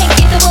will make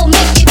it, the will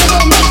make it, the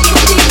will make it.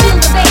 Do you feel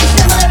the bass,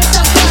 the lyrics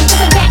I'm fun,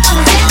 'cause I'm back on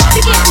the set to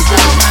get you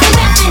some. I'm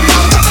rapping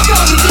home,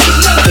 control the beat,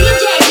 yo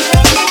DJ.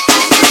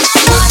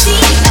 Party,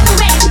 I'm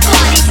ready to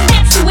party, so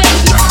that's the way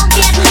you all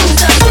get loose.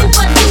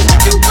 Super duper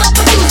duper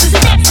producers,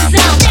 and that's the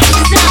sound, that's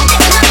the sound.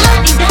 That's my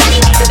body, daddy,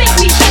 to make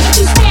me shiver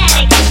too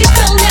static. This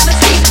girl never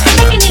sleeps,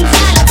 thinking in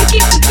silence to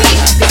keep the beat.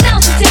 This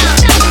sounds of town,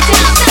 sounds of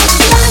town, sounds of.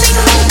 You wanna make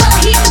a move, well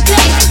here's the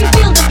place. If you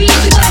feel the beat,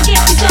 we gonna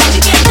get you some to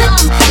get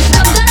dumb.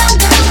 Dumb, dumb,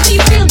 dumb, do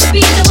you feel the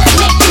beat? That will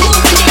make you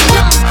move and then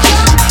jump,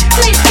 jump.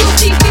 Please do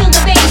you feel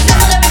the bass? And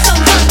the lyrics I'm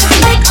done, 'cause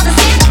I'm back on the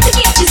set to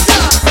get you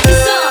some, you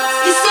some,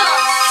 you some.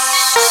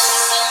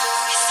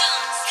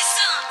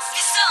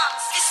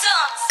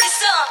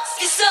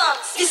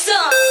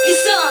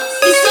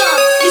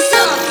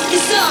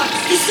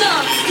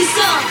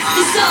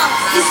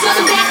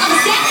 I'm back on the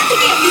set to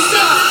get you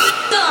some.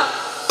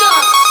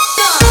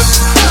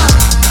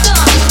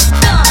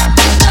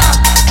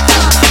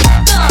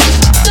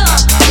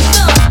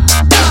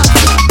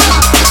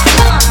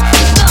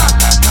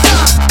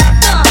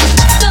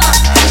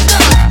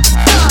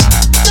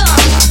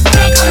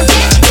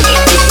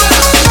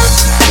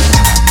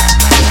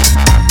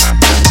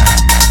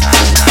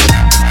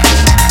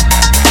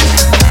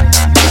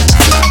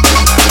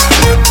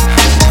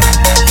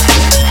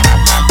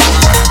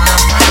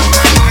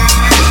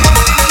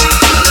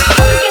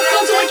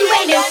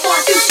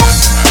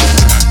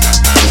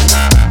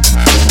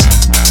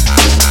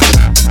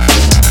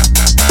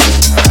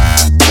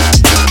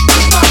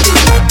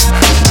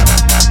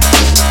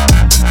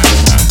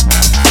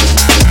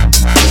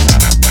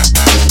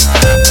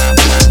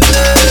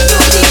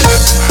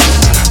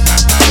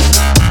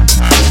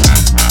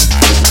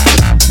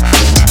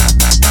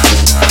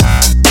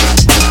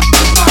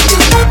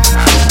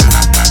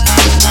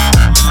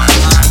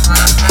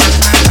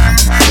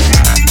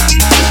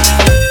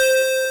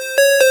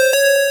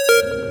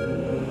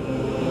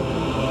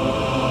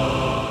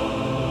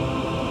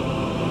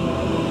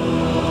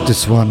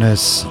 This one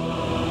is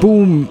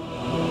Boom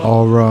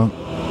Aura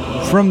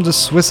from the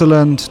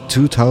Switzerland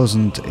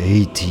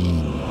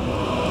 2018.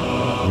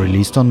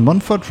 Released on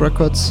Montfort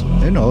Records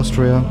in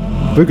Austria.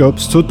 Big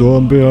ups to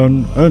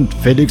Dornbirn and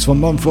Felix von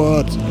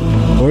Montfort.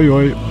 Oi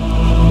oi.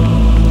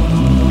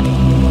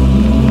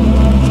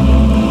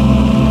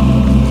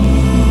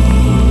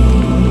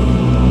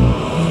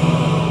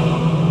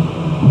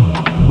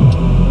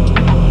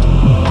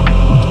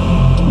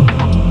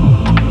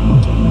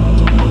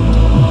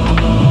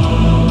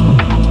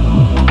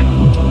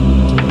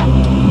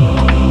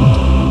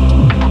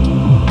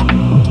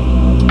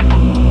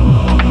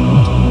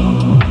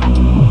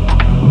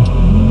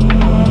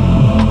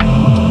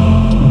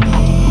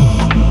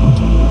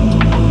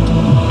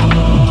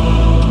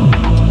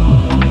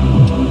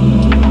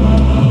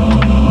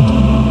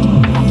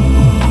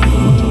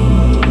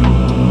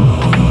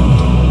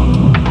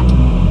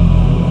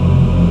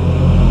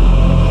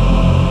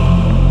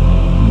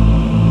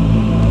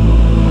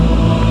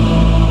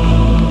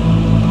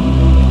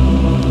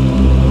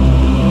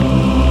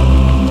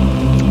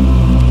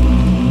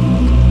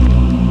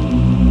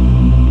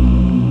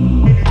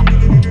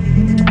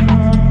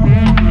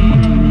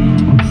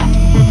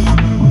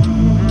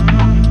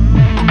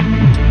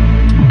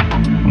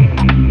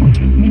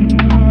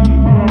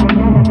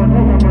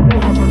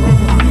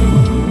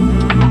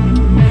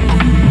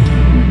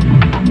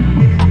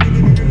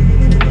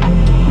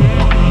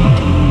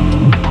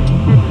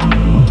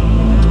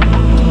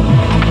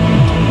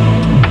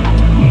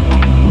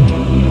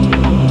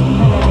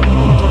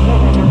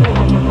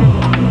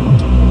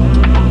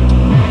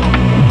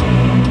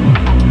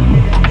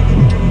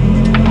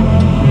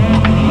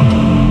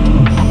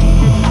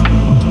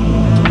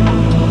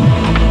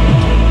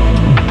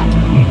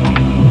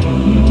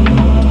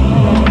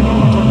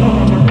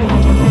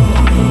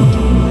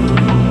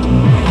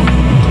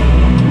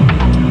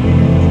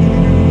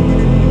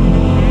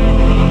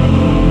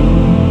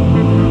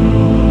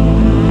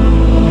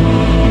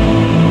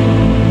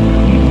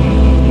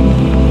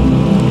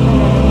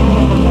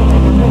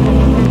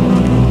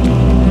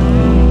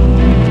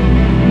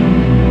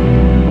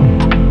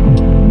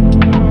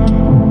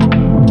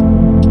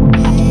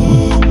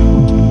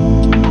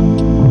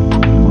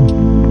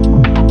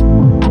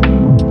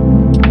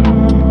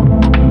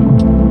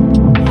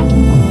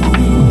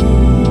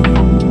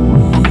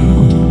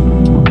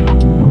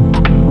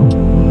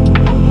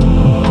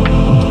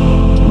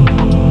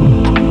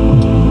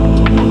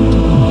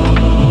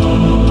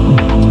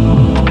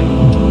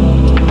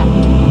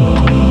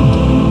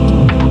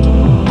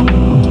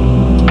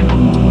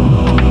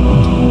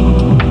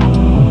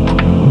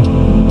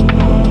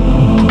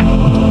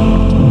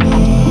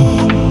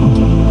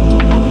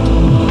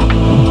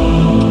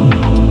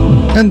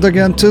 And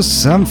again to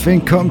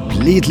something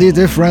completely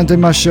different in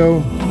my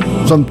show.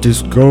 Some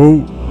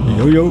disco.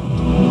 Yo yo.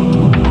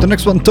 The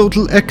next one,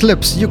 Total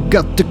Eclipse. You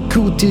got the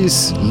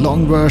Cooties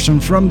long version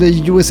from the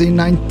USA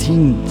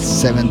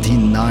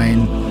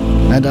 1979.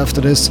 And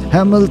after this,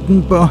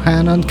 Hamilton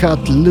Bohannon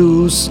Cut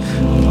Loose,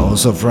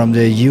 also from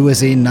the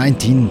USA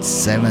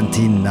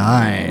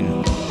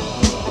 1979.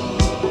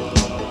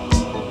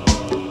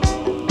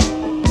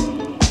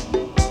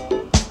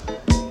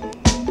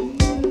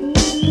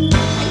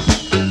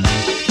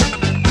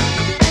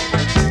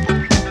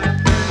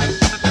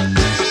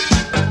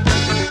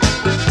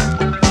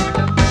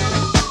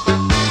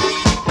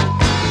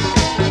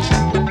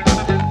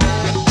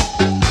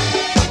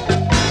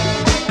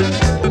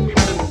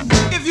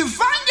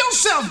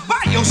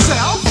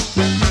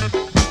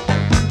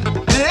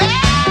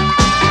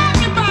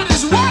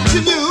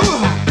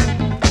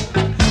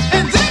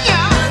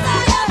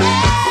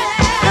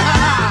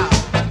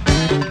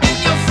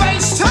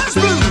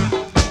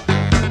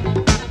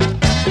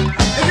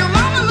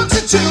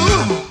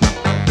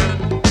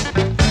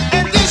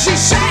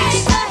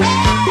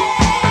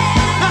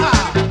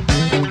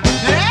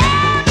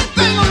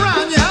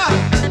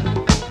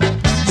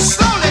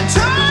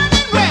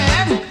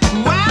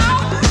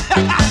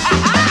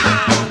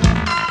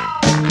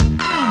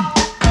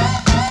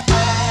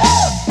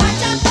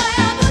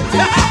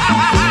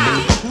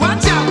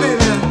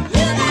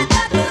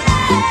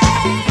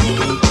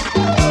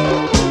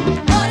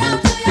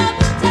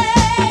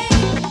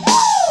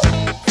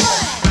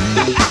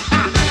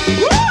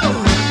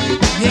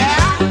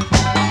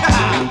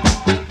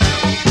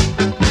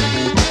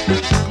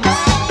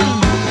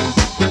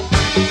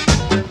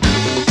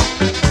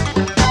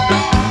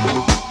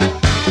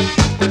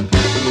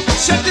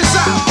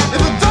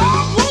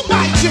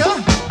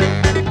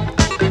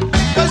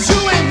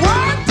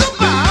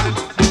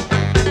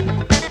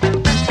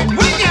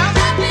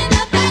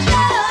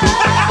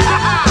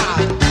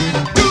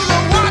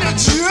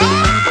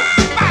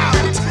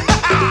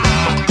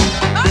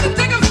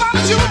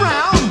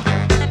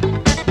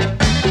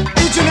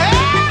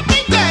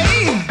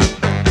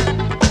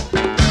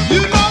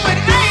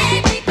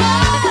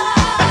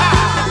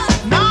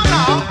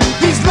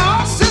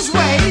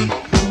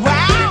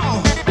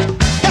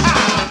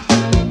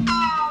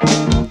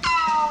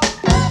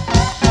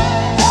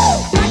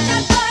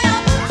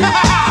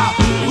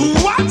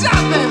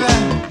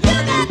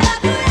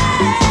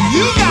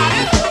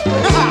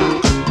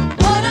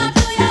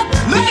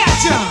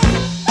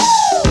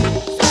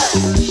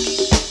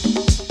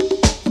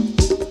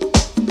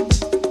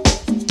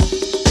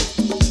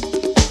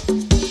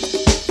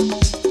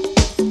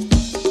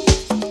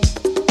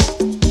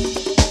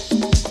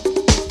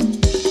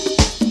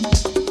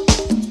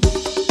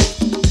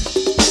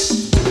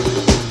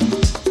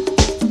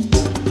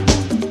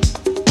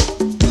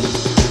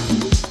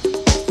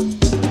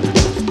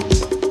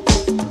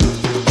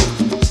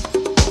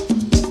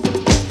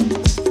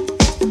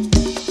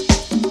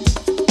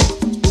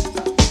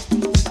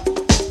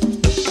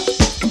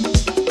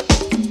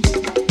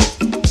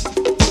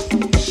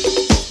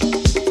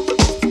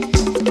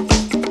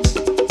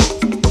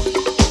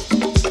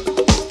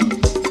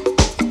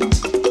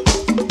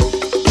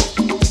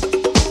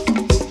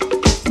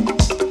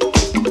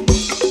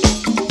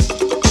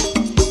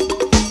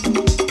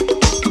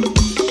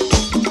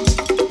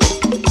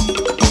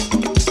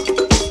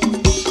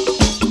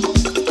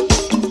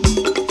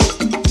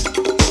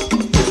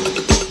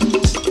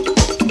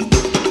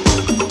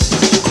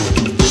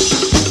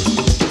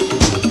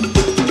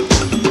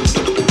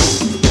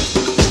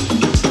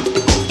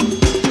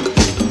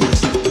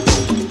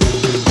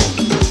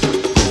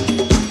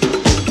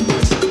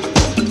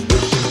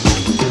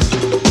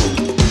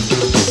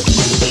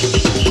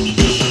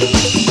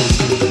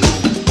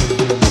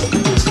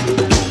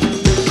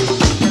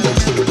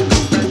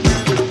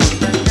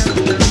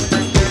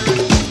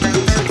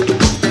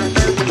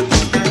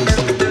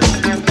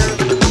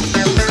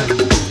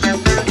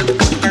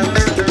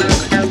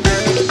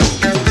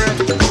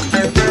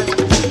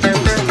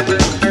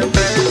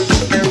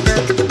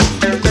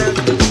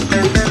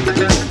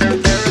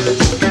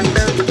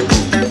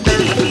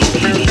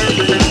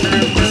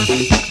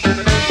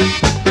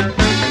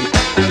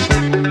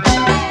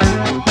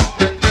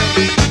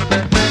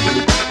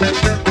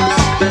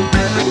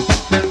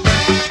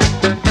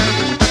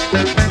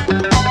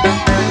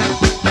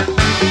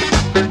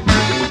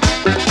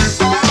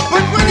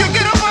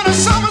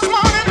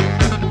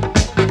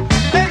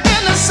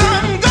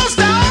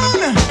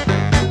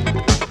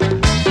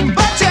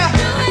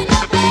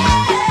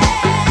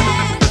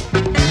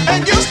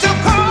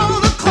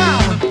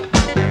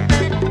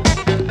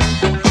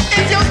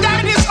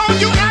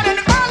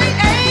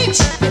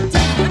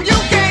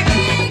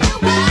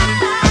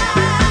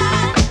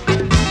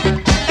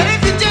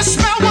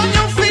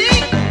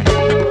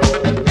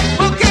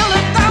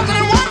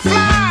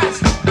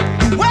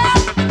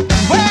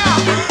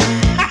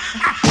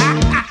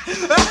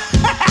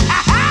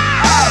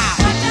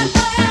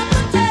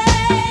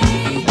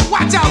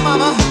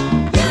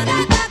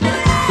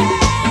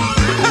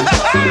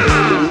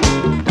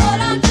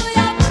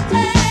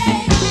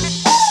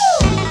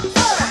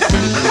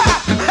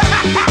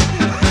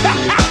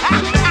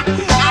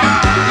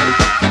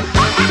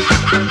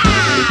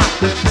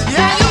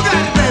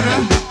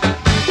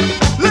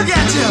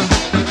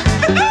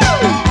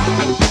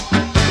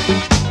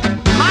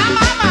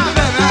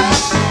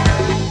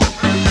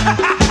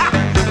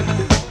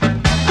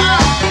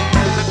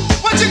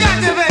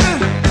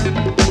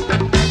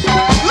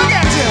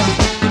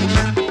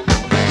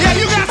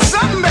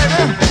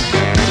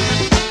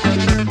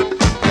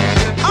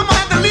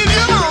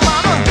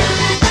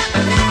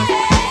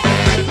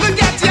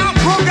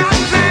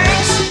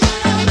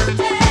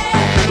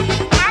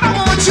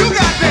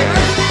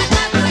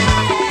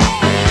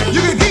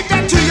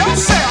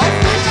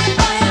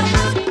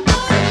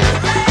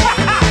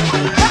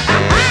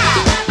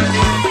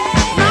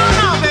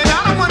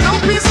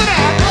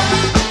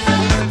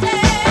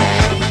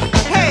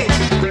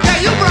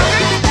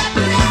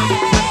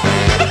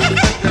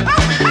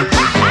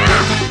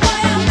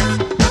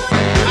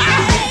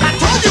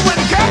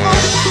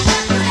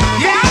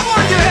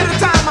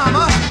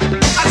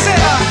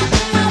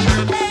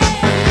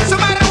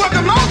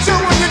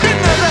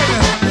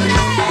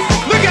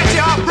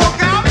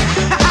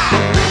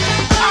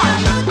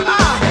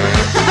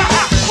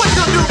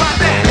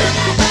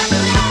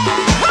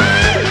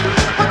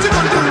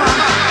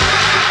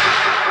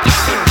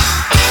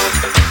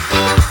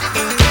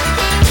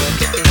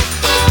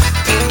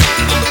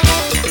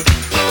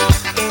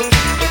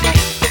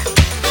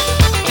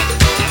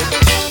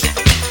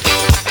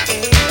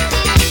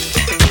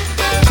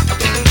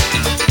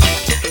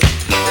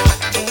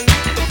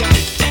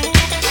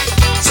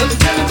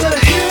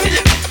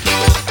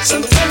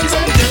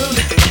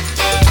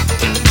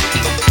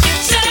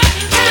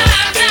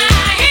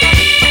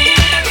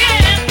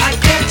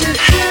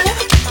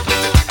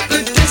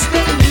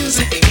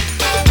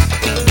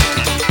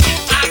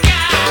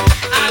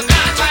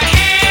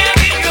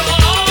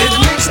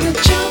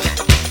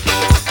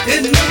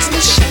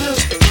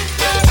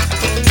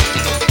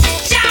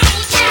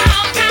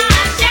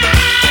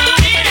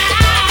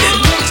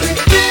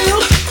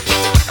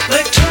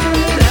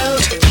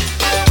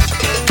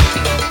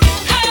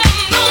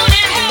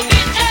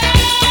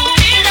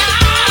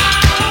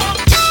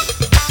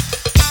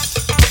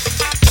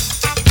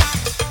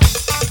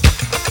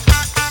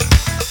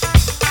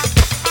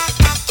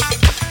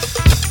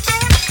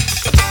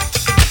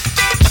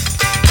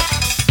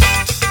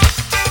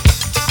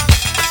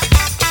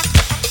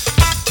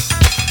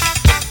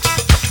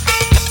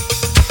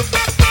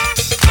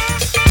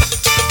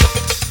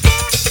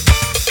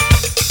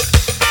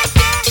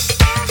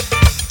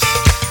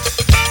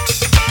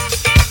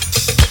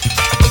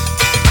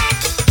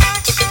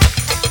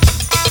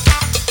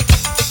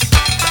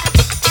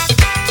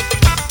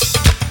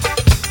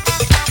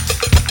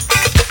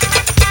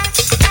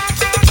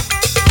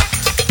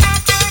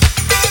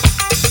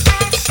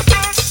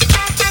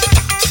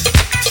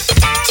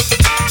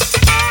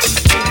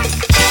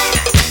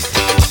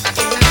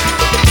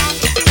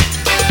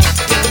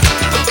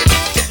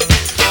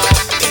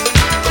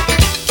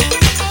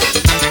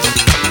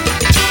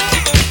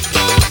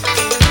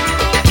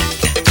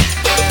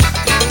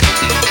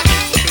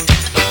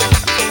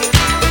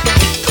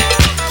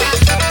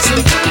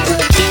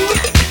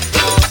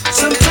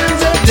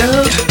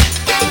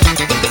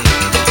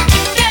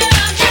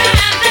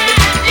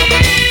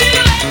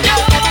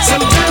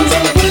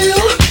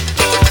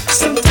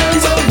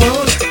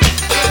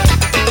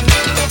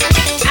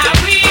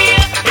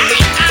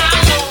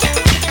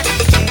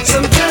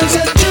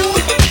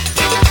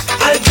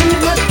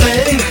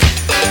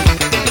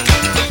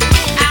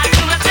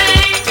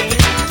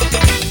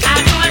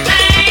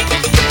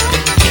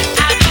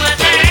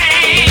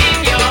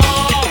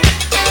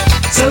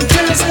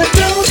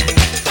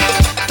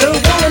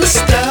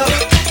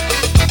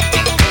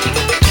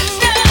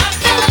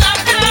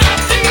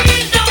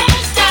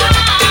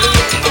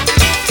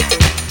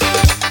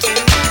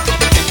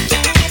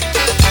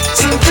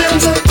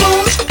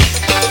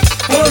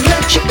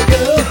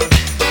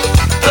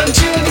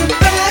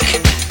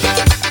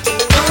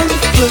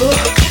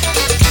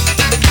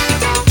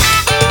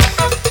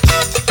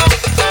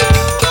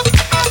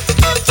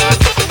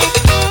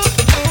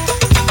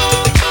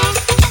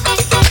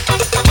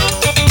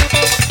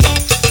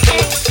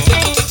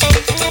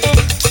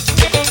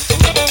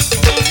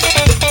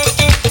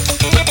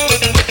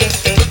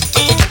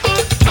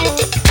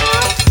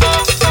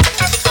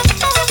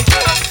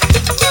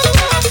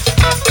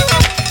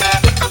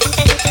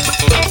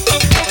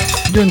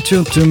 You're in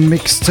tune to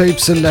Mixtape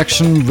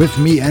Selection with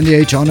me, Andy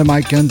H, on the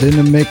mic and in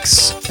the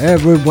mix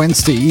every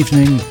Wednesday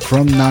evening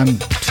from 9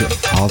 to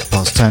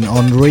 10:30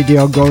 on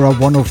Radio Agora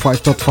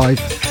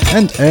 105.5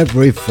 and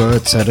every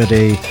third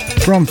Saturday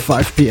from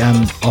 5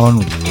 p.m. on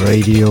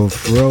Radio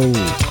Throw.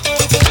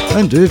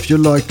 And if you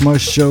like my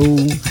show,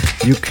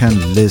 you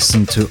can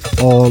listen to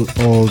all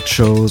old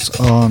shows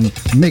on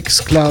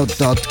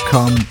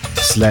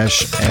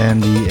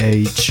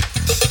mixcloud.com/AndyH.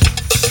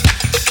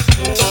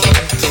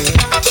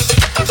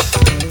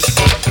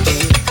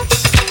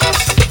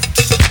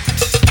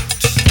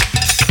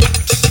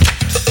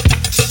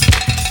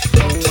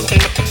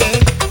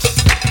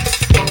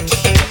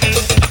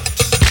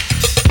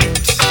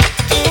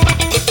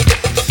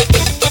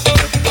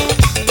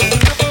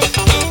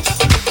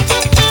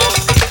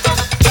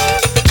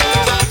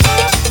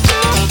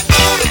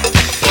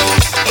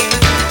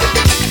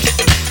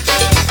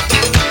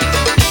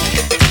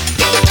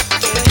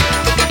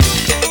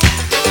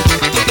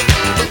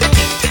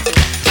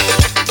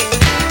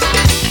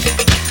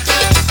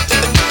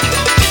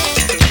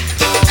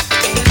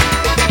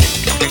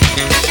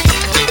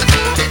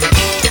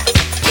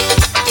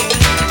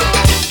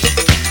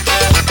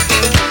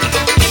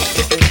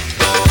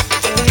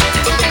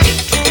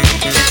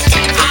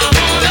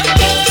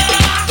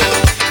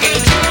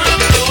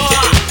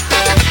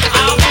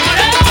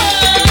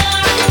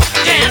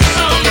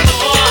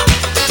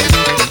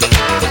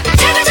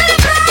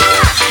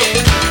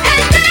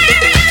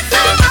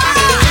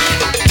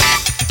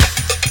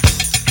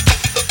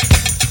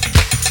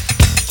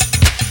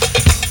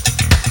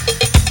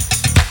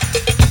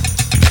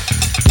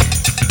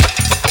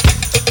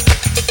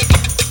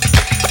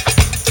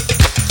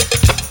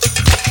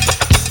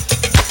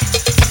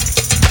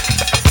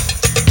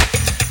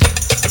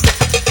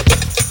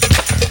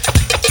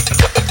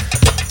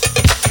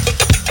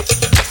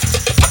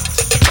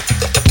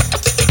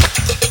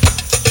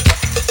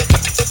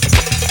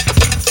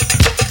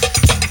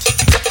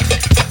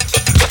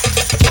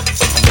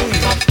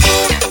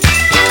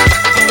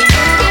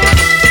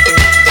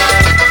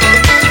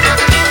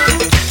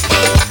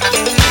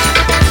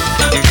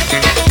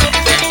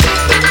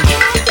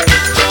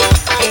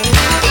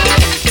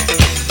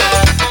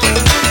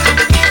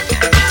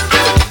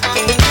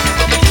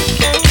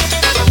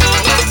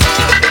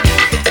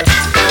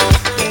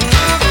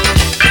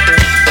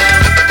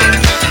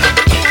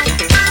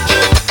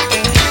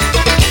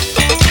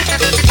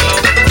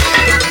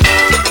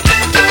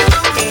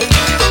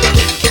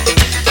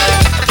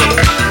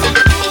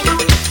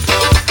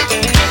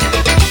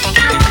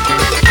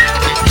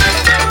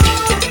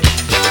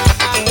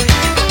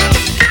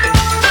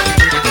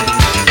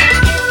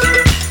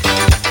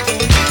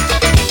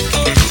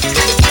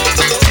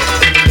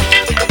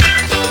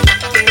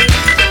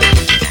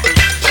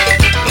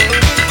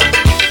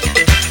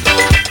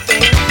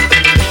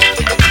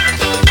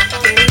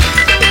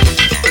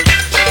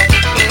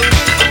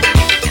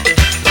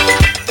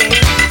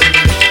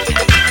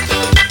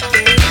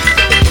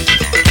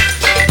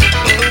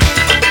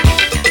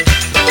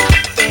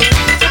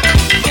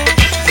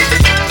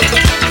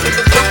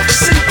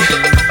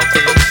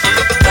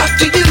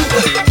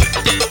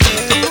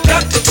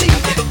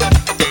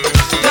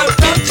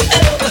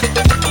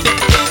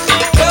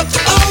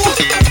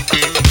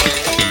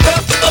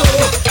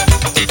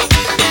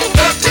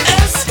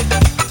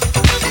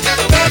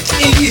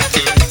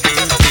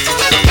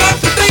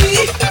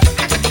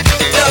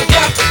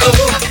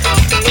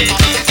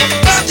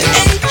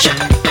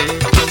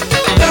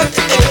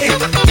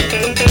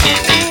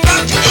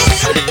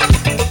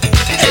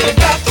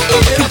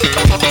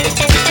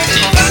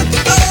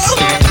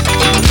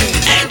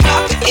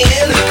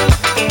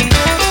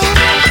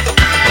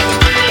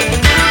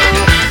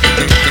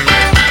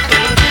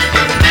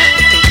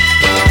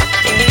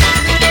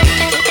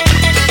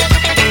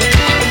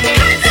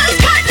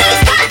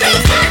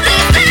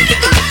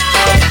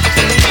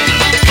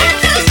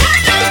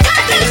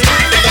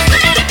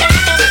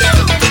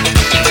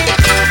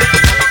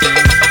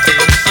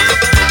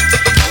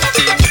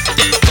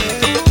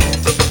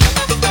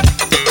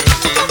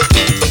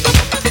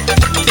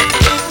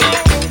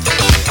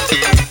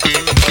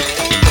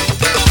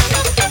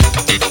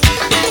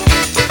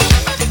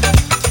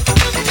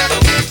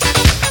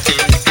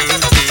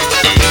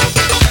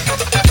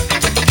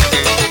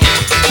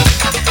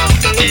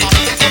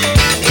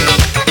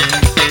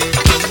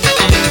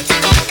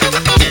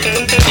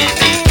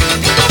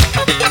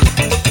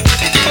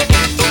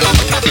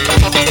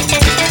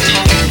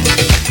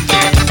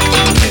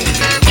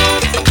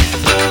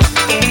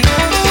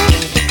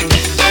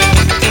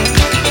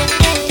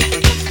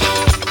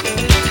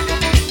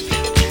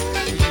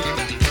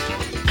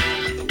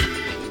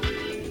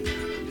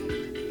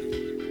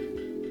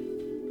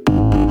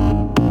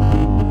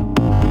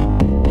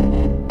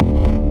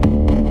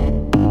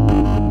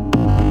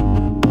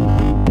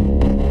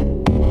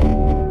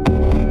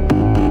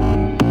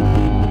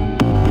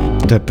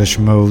 Depeche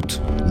Mode,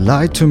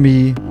 Lie to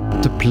Me,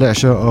 The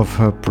Pleasure of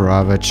Her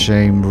Private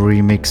Shame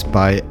remix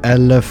by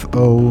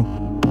LFO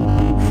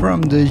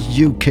from the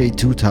UK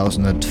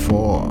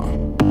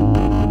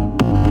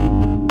 2004.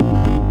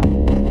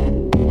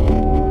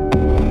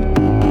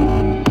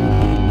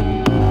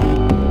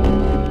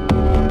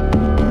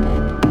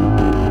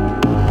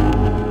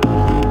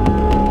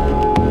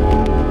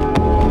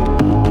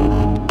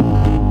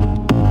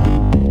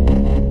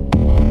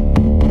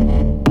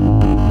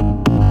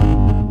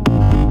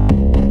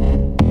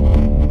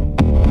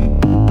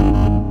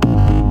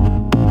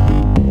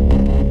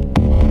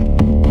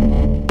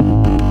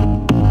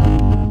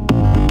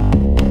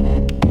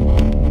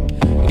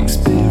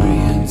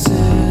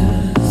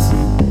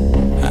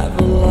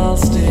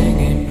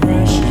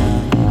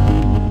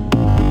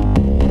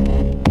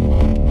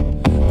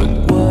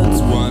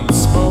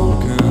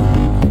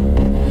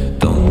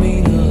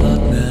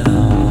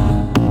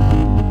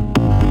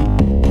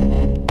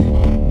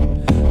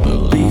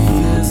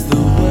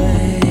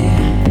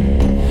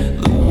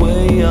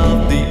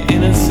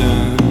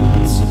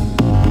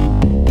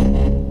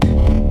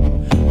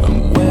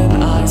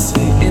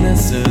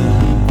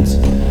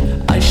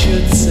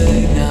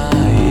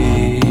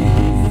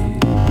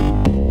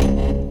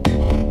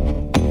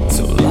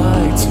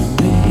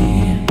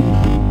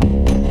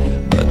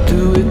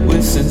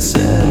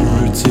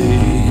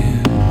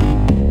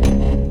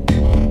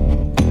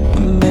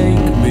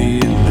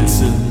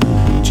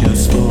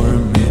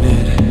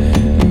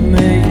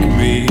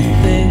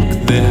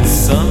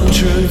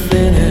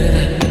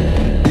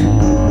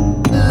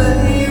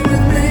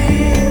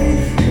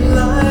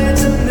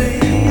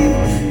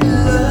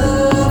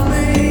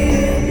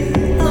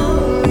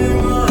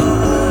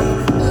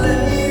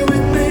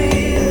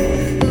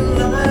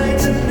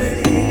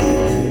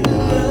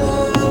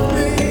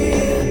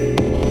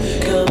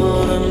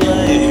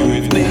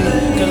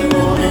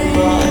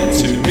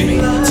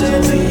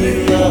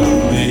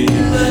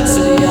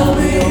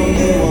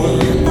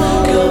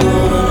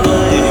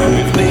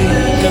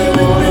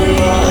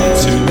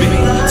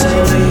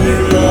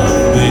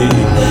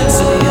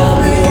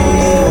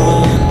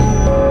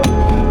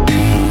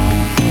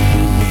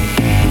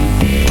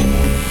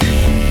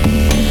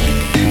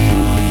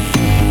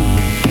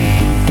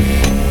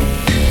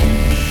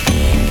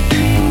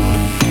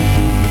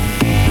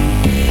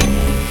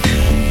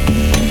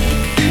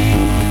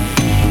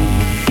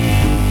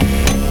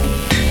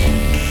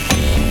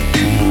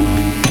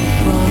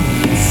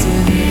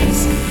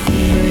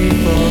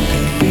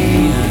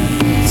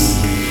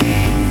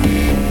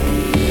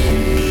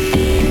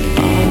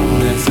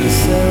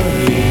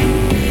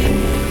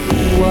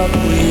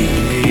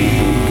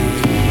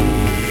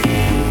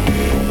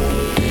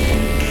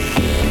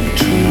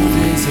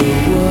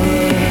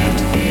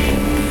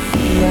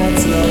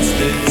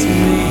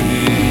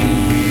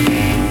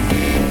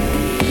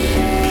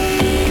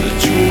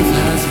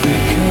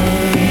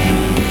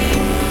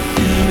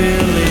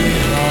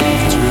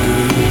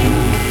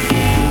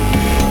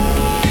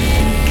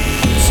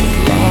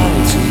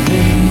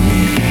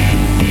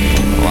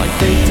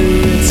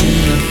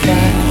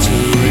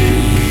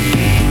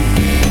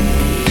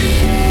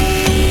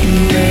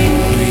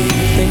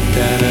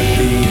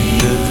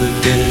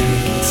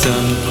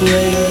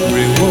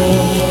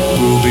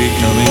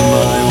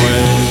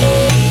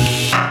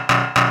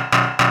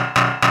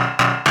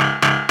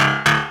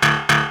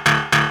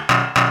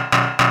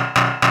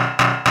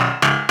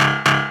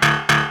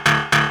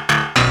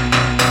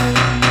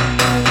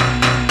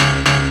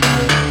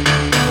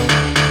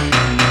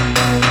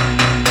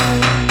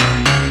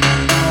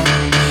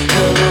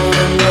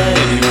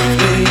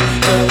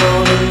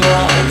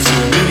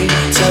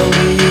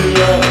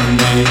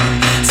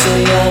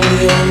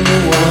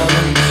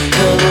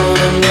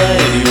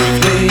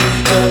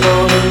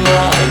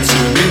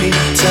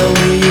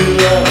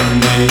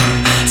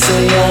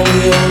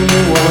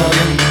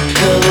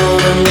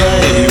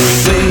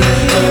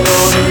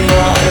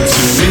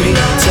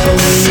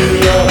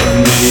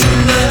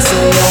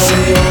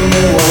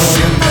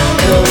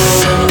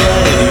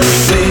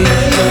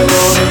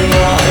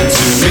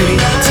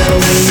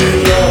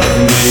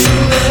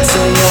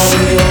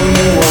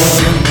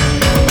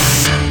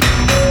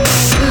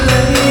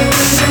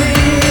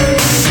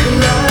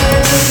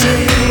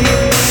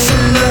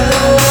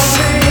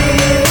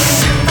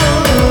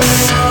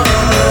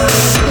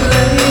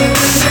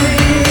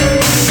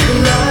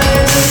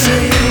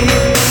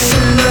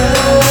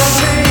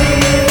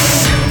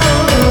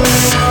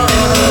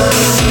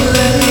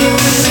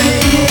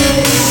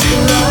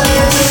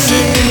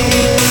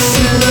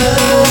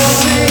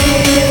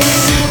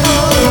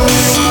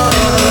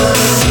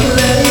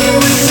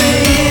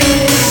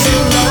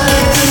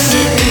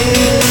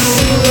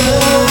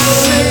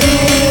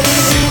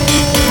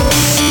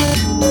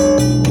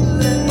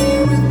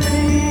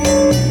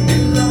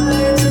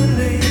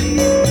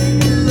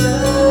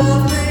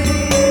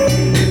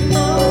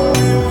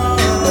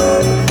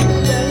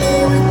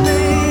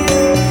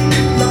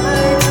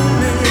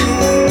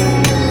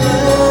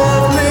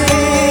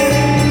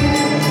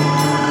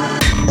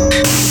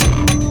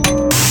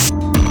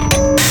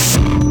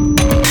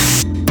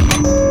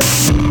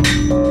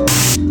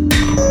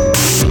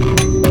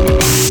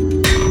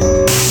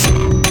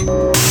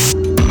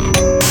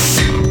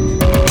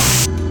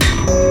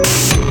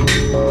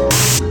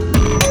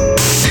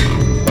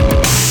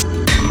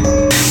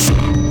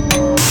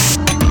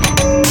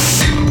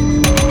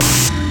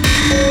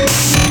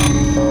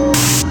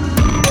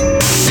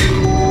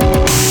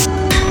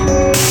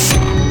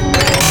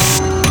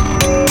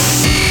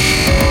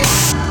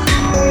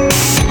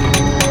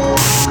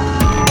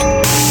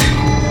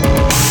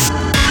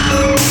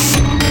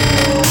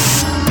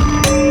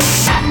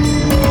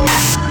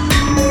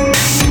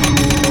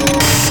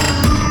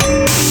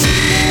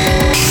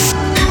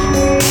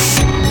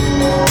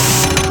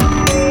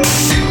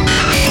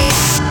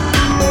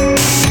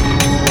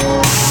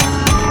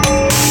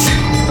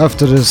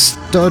 After the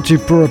Sturgy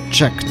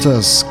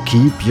Projectors,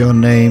 Keep Your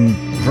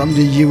Name from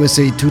the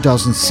USA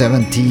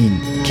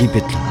 2017. Keep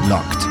it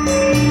locked.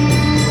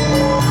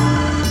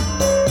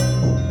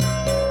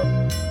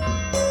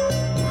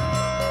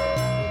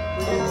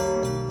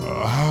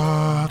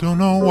 I don't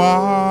know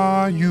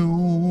why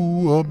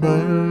you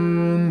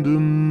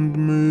abandoned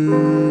me.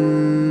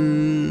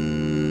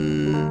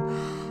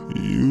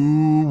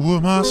 You were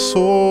my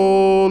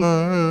soul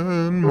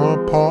and my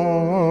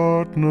partner.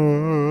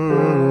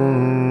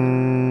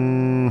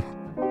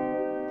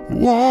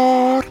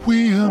 what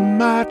we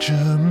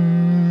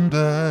imagined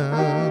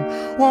and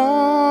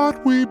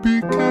what we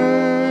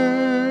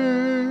became.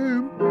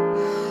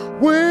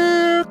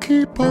 We'll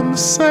keep them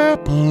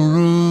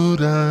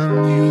separate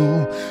and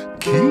you'll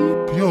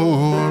keep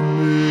your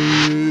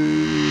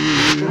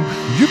name.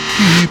 You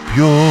keep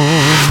your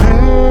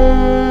name.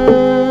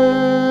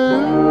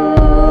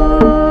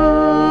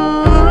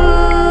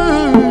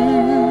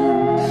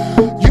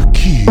 You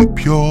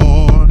keep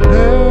your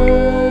name.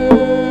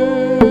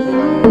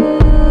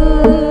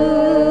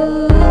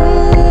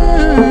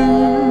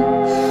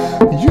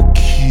 You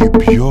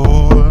keep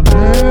your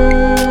name.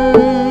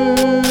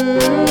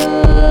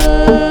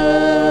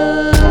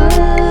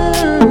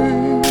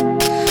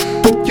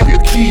 You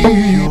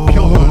keep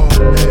your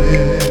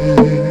name.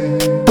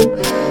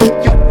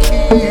 You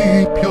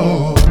keep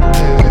your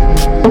name.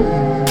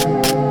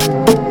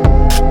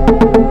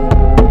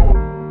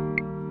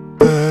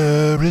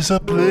 There is a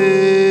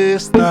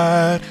place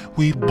that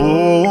we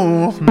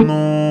both know.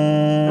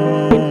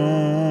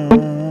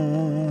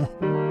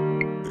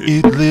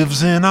 It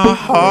lives in our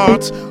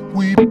hearts,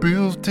 we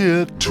built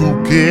it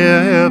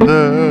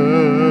together.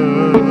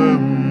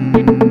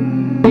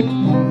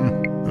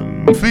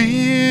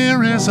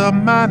 Fear is a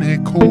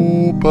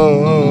manticore,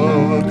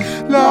 but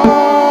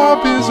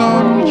love is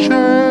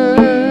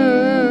unchained.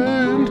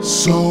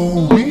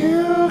 So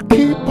we'll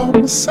keep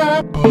them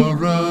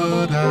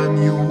separate and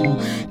you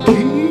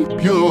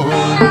keep your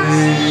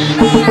name.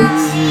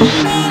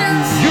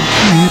 You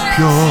keep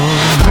your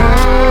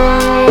name.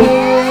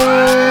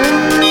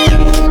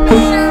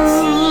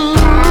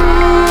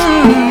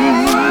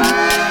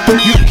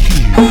 You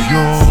keep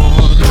your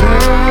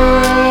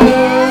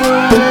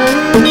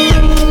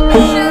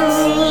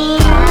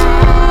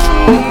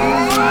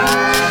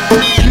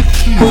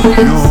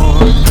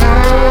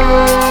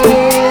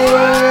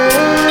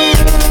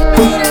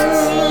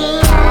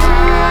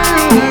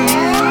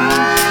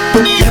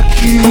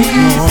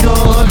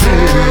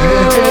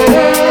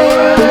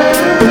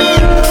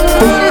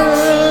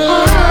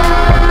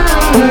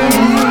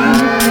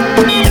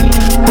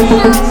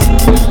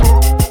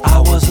I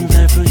wasn't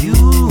there for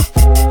you.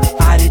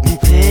 I didn't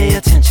pay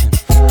attention.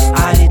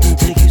 I didn't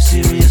take you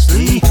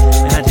seriously,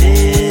 and I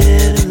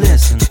didn't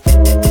listen.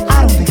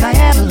 I don't think I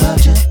ever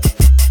loved you.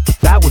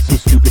 That was some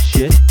stupid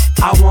shit.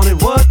 I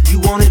wanted what you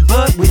wanted,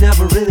 but we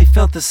never really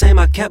felt the same.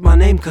 I kept my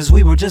name cause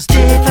we were just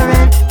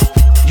different.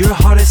 Your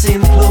heart is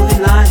in the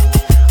clothing line.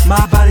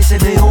 My body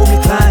said Naomi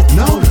Klein.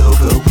 No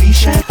logo, we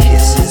shared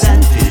kisses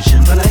and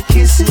vision, but like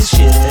kisses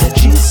shit that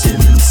Gene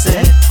Simmons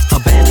said. A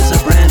band is a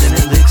brand and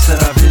it licks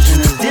that our vision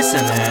is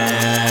dissonant.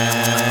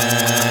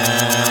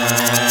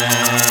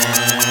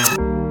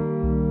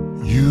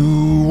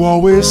 You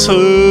always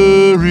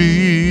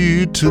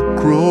hurry to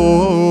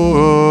grow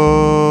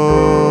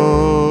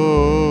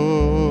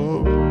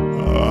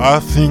up. I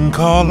think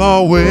I'll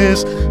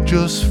always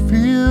just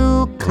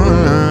feel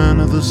kind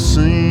of the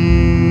same.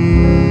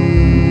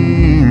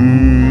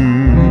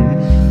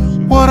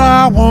 What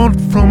I want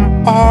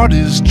from art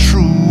is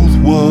truth.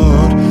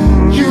 What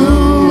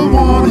you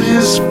want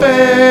is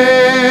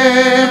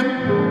fame.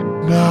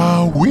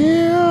 Now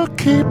we'll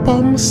keep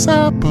them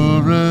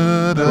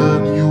separate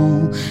and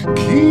you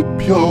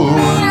keep your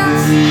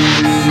name.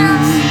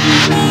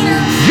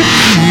 You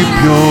keep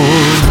your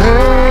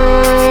name.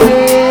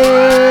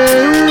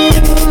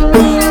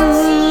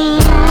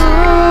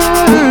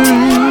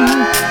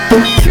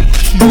 You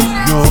keep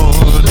your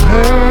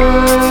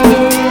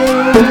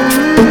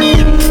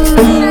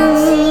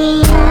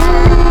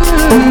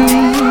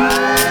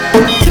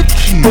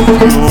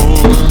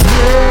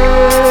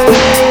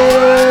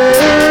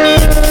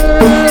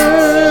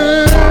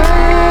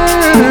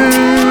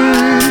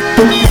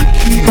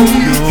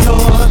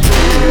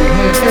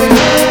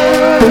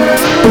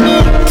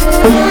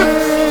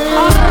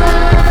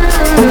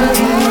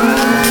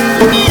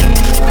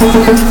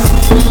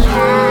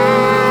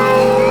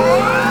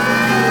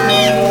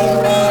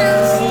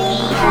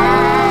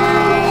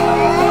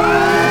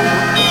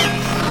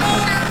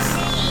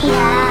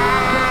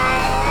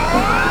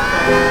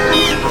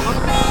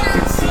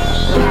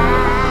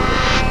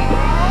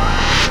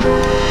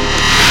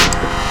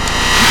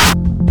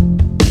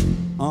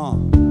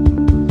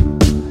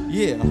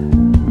Yeah.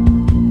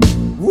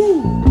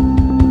 Woo.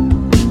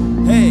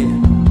 Hey.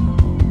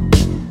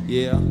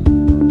 Yeah.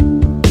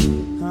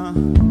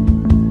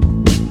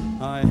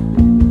 Hi.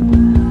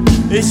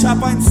 Ich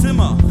hab ein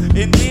Zimmer,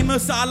 in dem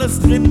ist alles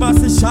drin,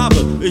 was ich habe.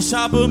 Ich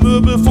habe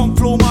Möbel vom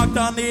Flohmarkt,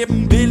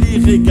 daneben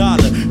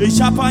Billigregale.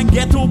 Ich hab ein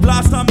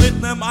Ghetto-Blaster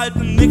mit nem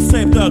alten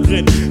Mixtape da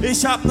drin.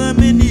 Ich hab ne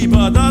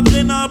Minibar, da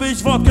drin hab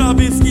ich Wodka,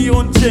 Whisky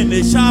und Gin.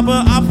 Ich habe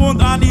ab und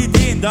an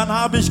Ideen, dann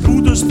hab ich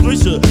gute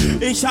Sprüche.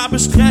 Ich habe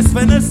Stress,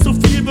 wenn es zu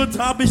viel wird,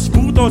 hab ich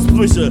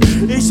Wutausbrüche.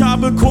 Ich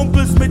habe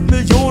Kumpels mit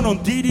Millionen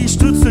und die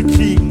Stütze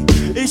kriegen.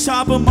 Ich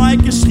habe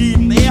Mike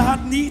geschrieben, er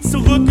hat nie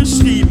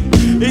zurückgeschrieben.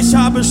 Ich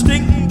habe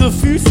stinkende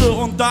Füße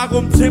und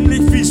darum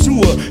ziemlich viel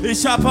Schuhe.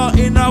 Ich habe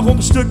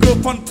Erinnerungsstücke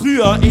von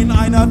früher in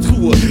einer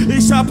Truhe.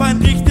 Ich habe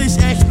einen richtig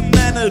echten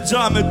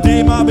Manager, mit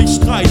dem habe ich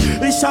Streit.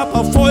 Ich habe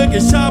Erfolg,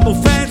 ich habe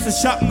Fans,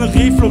 ich habe eine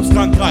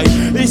Refluxkrankheit.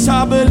 Ich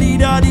habe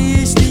Lieder,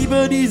 die ich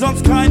liebe, die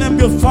sonst keinem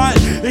gefallen.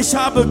 Ich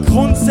habe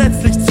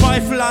grundsätzlich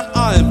Zweifel an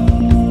allem.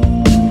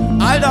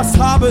 All das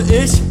habe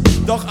ich,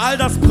 doch all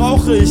das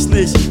brauche ich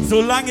nicht.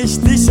 Solange ich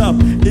dich hab,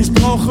 ich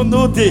brauche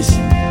nur dich.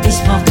 Ich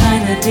brauch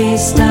keine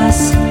dies,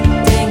 das,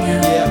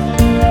 Dinge.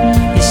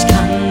 Ich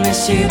kann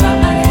mich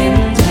überall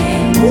hindrehen.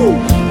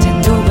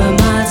 Denn du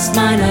bemalst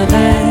meine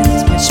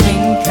Welt mit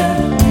Schminke.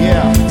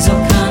 So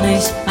kann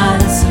ich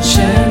alles so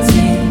schön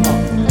sehen.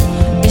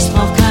 Ich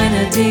brauch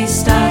keine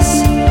dies,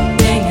 das,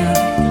 Dinge.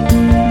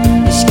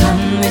 Ich kann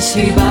mich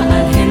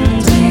überall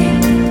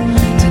hindrehen.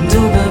 Denn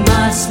du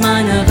bemalst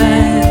meine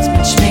Welt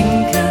mit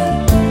Schminke.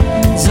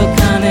 So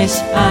kann ich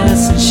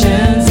alles so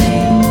schön sehen.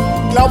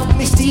 Glaubt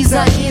nicht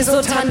dieser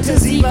ESO-Tante,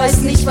 sie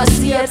weiß nicht, was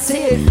sie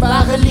erzählt.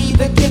 Wahre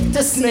Liebe gibt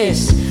es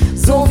nicht,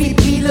 so wie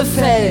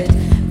Bielefeld.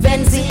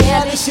 Wenn sie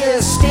ehrlich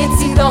ist, steht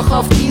sie doch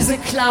auf diese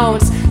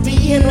Clowns,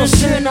 die ihr nur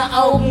schöne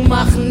Augen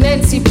machen,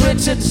 nennt sie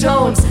Bridget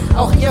Jones.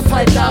 Auch ihr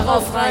fallt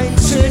darauf rein,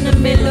 schöne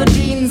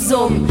Melodien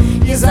summen.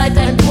 Ihr seid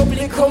ein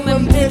Publikum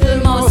im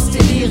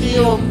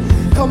Diddlemaus-Delirium.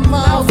 Komm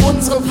mal auf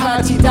unsere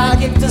Party, da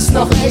gibt es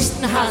noch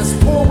echten Hass.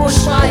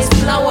 Pogo-Schweiß,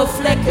 blaue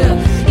Flecke,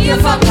 ihr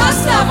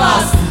verpasst da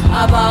was.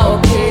 Aber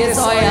okay,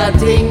 ist euer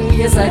Ding,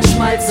 ihr seid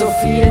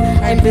schmalzophil.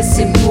 Ein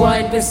bisschen Dur,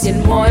 ein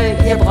bisschen Moll,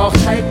 ihr braucht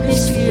halt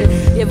nicht viel.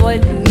 Wir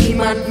wollten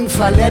niemanden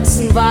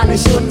verletzen, war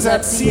nicht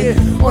unser Ziel.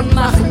 Und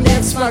machen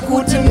jetzt mal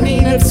gute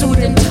Miene zu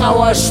dem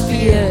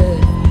Trauerspiel.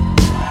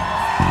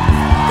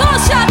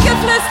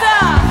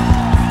 Großstadtgeflüster!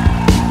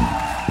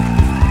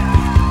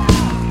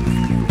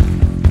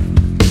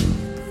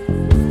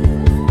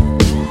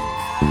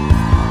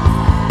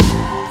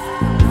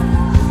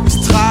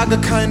 Ich trage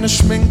keine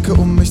Schminke,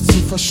 um mich zu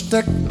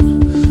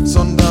verstecken,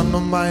 sondern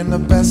um meine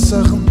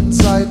besseren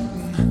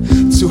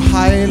Seiten zu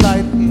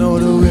highlighten. Oh,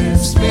 du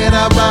hilfst mir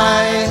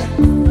dabei,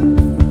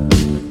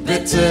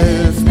 bitte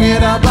hilf mir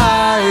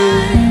dabei.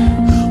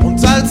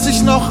 Und als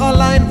ich noch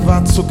allein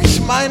war, zog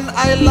ich meinen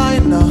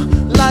Eyeliner,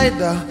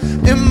 leider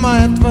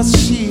immer etwas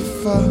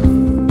schiefer.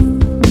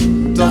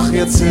 Doch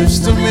jetzt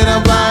hilfst du mir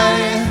dabei,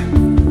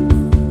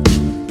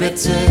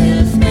 bitte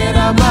hilf mir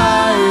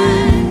dabei.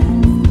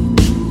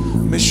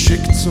 Mich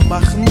schick zu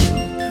machen,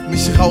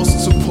 mich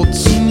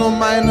rauszuputzen, um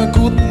meine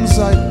guten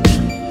Seiten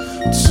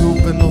zu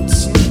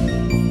benutzen.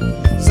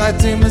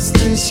 Seitdem es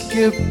dich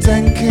gibt,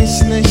 denk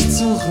ich nicht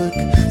zurück.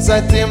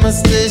 Seitdem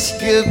es dich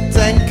gibt,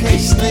 denk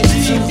ich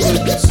nicht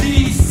zurück.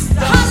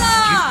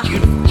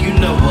 You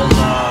know what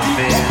love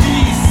is.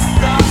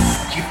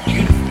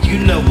 You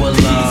know what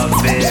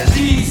love is.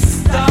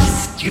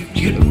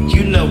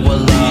 You know what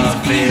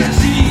love is.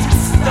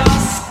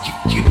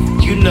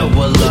 You know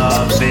what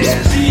love is.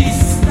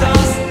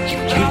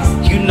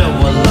 You know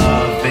what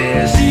love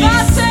is.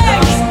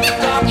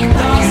 You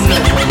know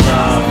what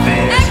love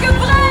is.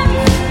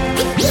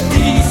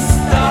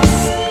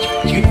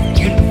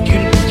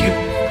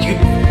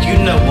 You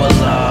know what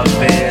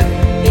love is.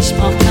 Ich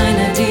brauch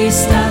keine dies,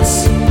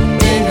 das,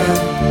 Dinge.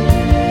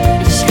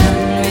 Ich kann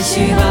mich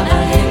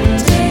überall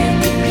hindrehen.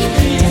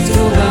 Denn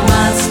du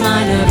bemalst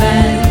meine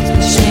Welt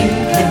mit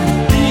Schminke.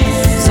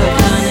 So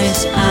kann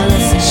ich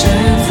alles so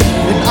schön sehen.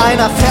 In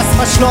einer fest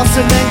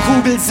verschlossenen,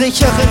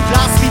 kugelsicheren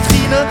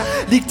Glasvitrine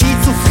liegt die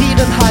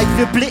Zufriedenheit.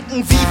 Wir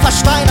blicken wie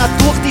versteinert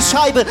durch die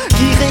Scheibe,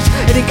 gierig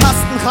in den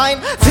Kasten rein,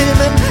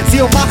 filmen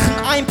sie und machen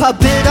ein paar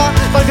Bilder,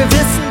 weil wir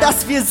wissen,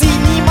 dass wir sie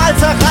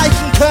niemals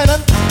erreichen können.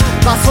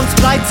 Was uns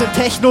bleibt, sind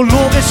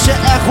technologische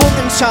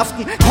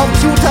Errungenschaften,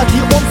 Computer,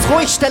 die uns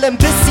ruhig stellen,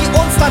 bis sie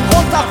uns dann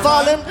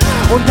runterfallen.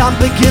 Und dann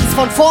beginnt's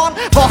von vorn,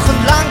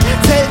 wochenlang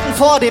zelten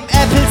vor dem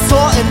Apple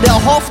Store in der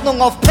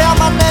Hoffnung auf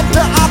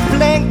permanente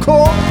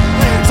Ablenkung.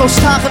 So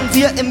starren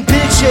wir im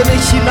Bildschirm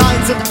nicht hinein,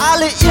 sind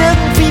alle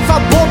irgendwie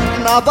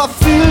verbunden, aber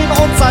fühlen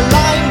uns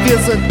allein. Wir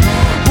sind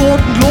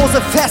bodenlose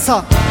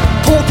Fässer,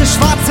 tote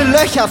schwarze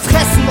Löcher,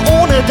 fressen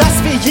ohne dass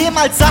wir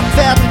jemals satt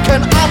werden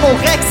können.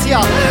 Anorexia,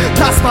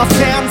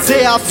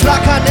 Plasma-Fernseher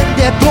flackern in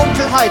der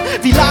Dunkelheit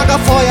wie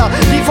Lagerfeuer,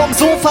 die vom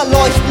Sofa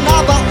leuchten,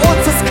 aber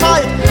uns ist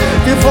kalt.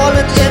 Wir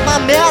wollen immer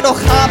mehr, doch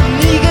haben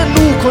nie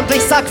genug. Und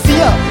ich sag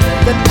wir,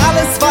 denn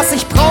alles was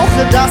ich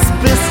brauche, das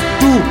bist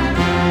du.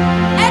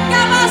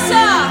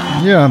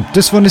 Ja,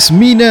 das one ist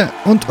Mine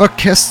und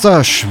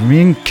Orchester,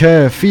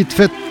 Schminke, Feed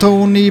für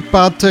Toni,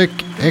 Bartek,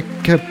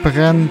 Ecke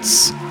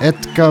Brenz,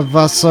 Edgar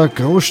Wasser,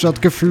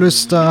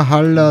 Großstadtgeflüster,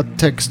 Haller,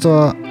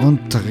 Textor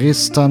und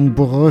Tristan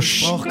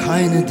Brusch. Brauch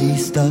keine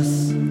dies, das,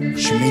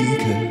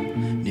 Schminke,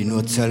 die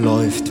nur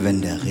zerläuft,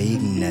 wenn der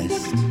Regen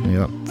nässt.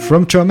 Ja,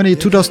 From Germany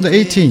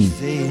 2018.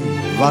 Sehen,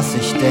 was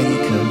ich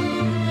denke,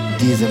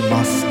 diese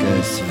Maske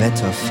ist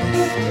wetterfest.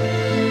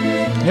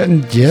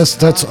 And yes,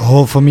 that's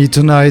all for me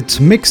tonight.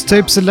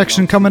 Mixtape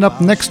selection coming up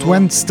next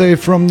Wednesday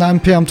from 9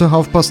 p.m. to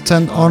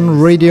 10:30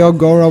 on Radio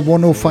Agora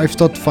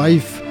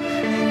 105.5.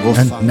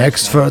 And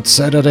next third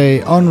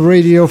Saturday on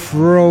Radio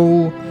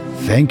Throw.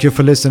 Thank you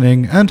for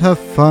listening and have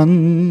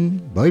fun.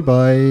 Bye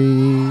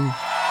bye.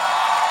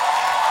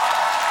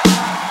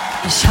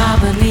 Ich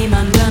habe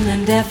niemanden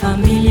in der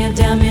Familie,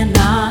 der mir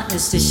nah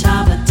ist. Ich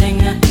habe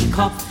Dinge im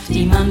Kopf,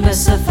 die man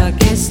besser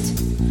vergisst.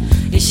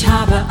 Ich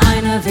habe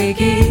eine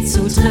WG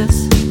zu dritt.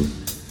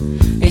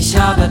 Ich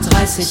habe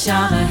 30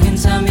 Jahre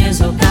hinter mir,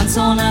 so ganz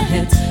ohne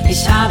Hit.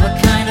 Ich habe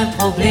keine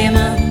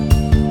Probleme.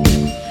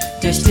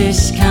 Durch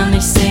dich kann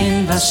ich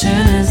sehen, was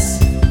schön ist.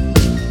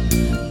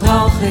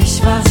 Brauch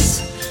ich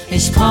was?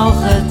 Ich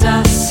brauche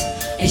das.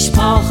 Ich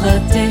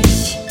brauche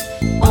dich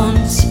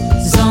und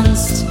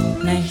sonst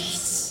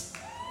nichts.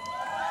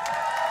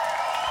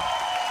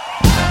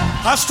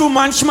 Hast du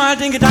manchmal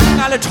den Gedanken,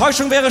 alle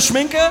Täuschung wäre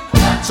Schminke?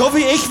 So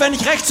wie ich, wenn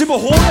ich rechts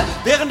überhole,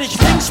 während ich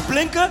links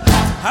blinke?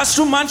 Hast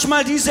du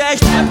manchmal diese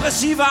echt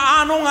depressive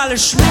Ahnung, alle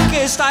Schminke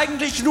ist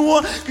eigentlich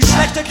nur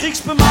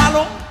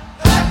Geschlechterkriegsbemalung?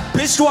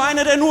 Bist du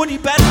einer, der nur die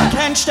Betten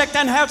kennt, steckt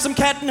dein Herz im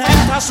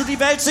Kettenhemd? Hast du die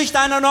Weltsicht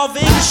einer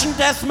norwegischen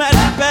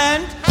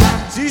Death-Metal-Band?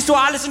 Siehst du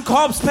alles in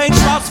Corpse Paint,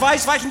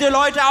 schwarz-weiß weichen dir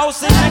Leute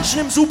aus, sind Menschen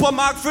im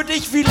Supermarkt für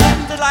dich wie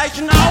lebende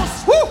Leichen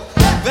aus?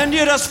 Wenn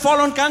dir das voll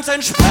und ganz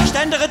entspricht,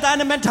 ändere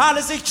deine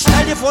mentale Sicht.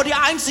 Stell dir vor, die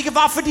einzige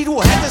Waffe, die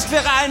du hättest,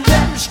 wäre ein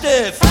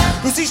Lippenstift.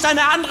 Du siehst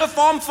eine andere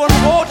Form von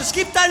Rot. Es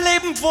gibt ein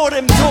Leben vor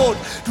dem Tod.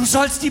 Du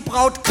sollst die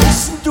Braut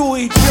küssen, du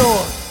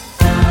Idiot.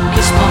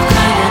 Ich brauch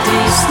keine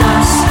dies,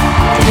 das,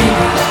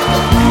 Dinge.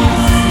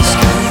 Ich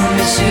kann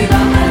mich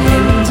überall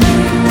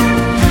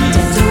hindrehen,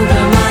 denn du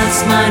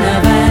bemalst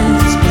meine Welt.